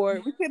for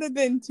it. We could have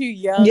been too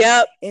young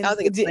and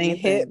it didn't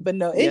hit. But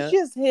no, it's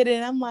just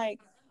hitting. I'm like,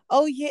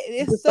 oh yeah,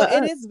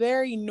 it is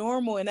very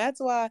normal. And that's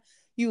why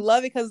you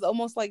love it, because it's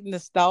almost like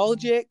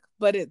nostalgic,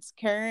 but it's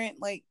current.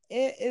 Like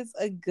it is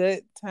a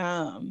good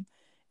time.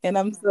 And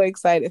I'm so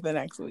excited for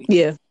next week.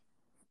 Yeah.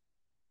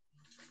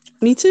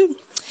 Me too.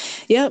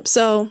 Yep.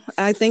 So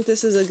I think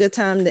this is a good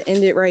time to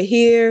end it right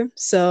here.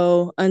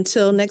 So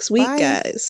until next week, guys.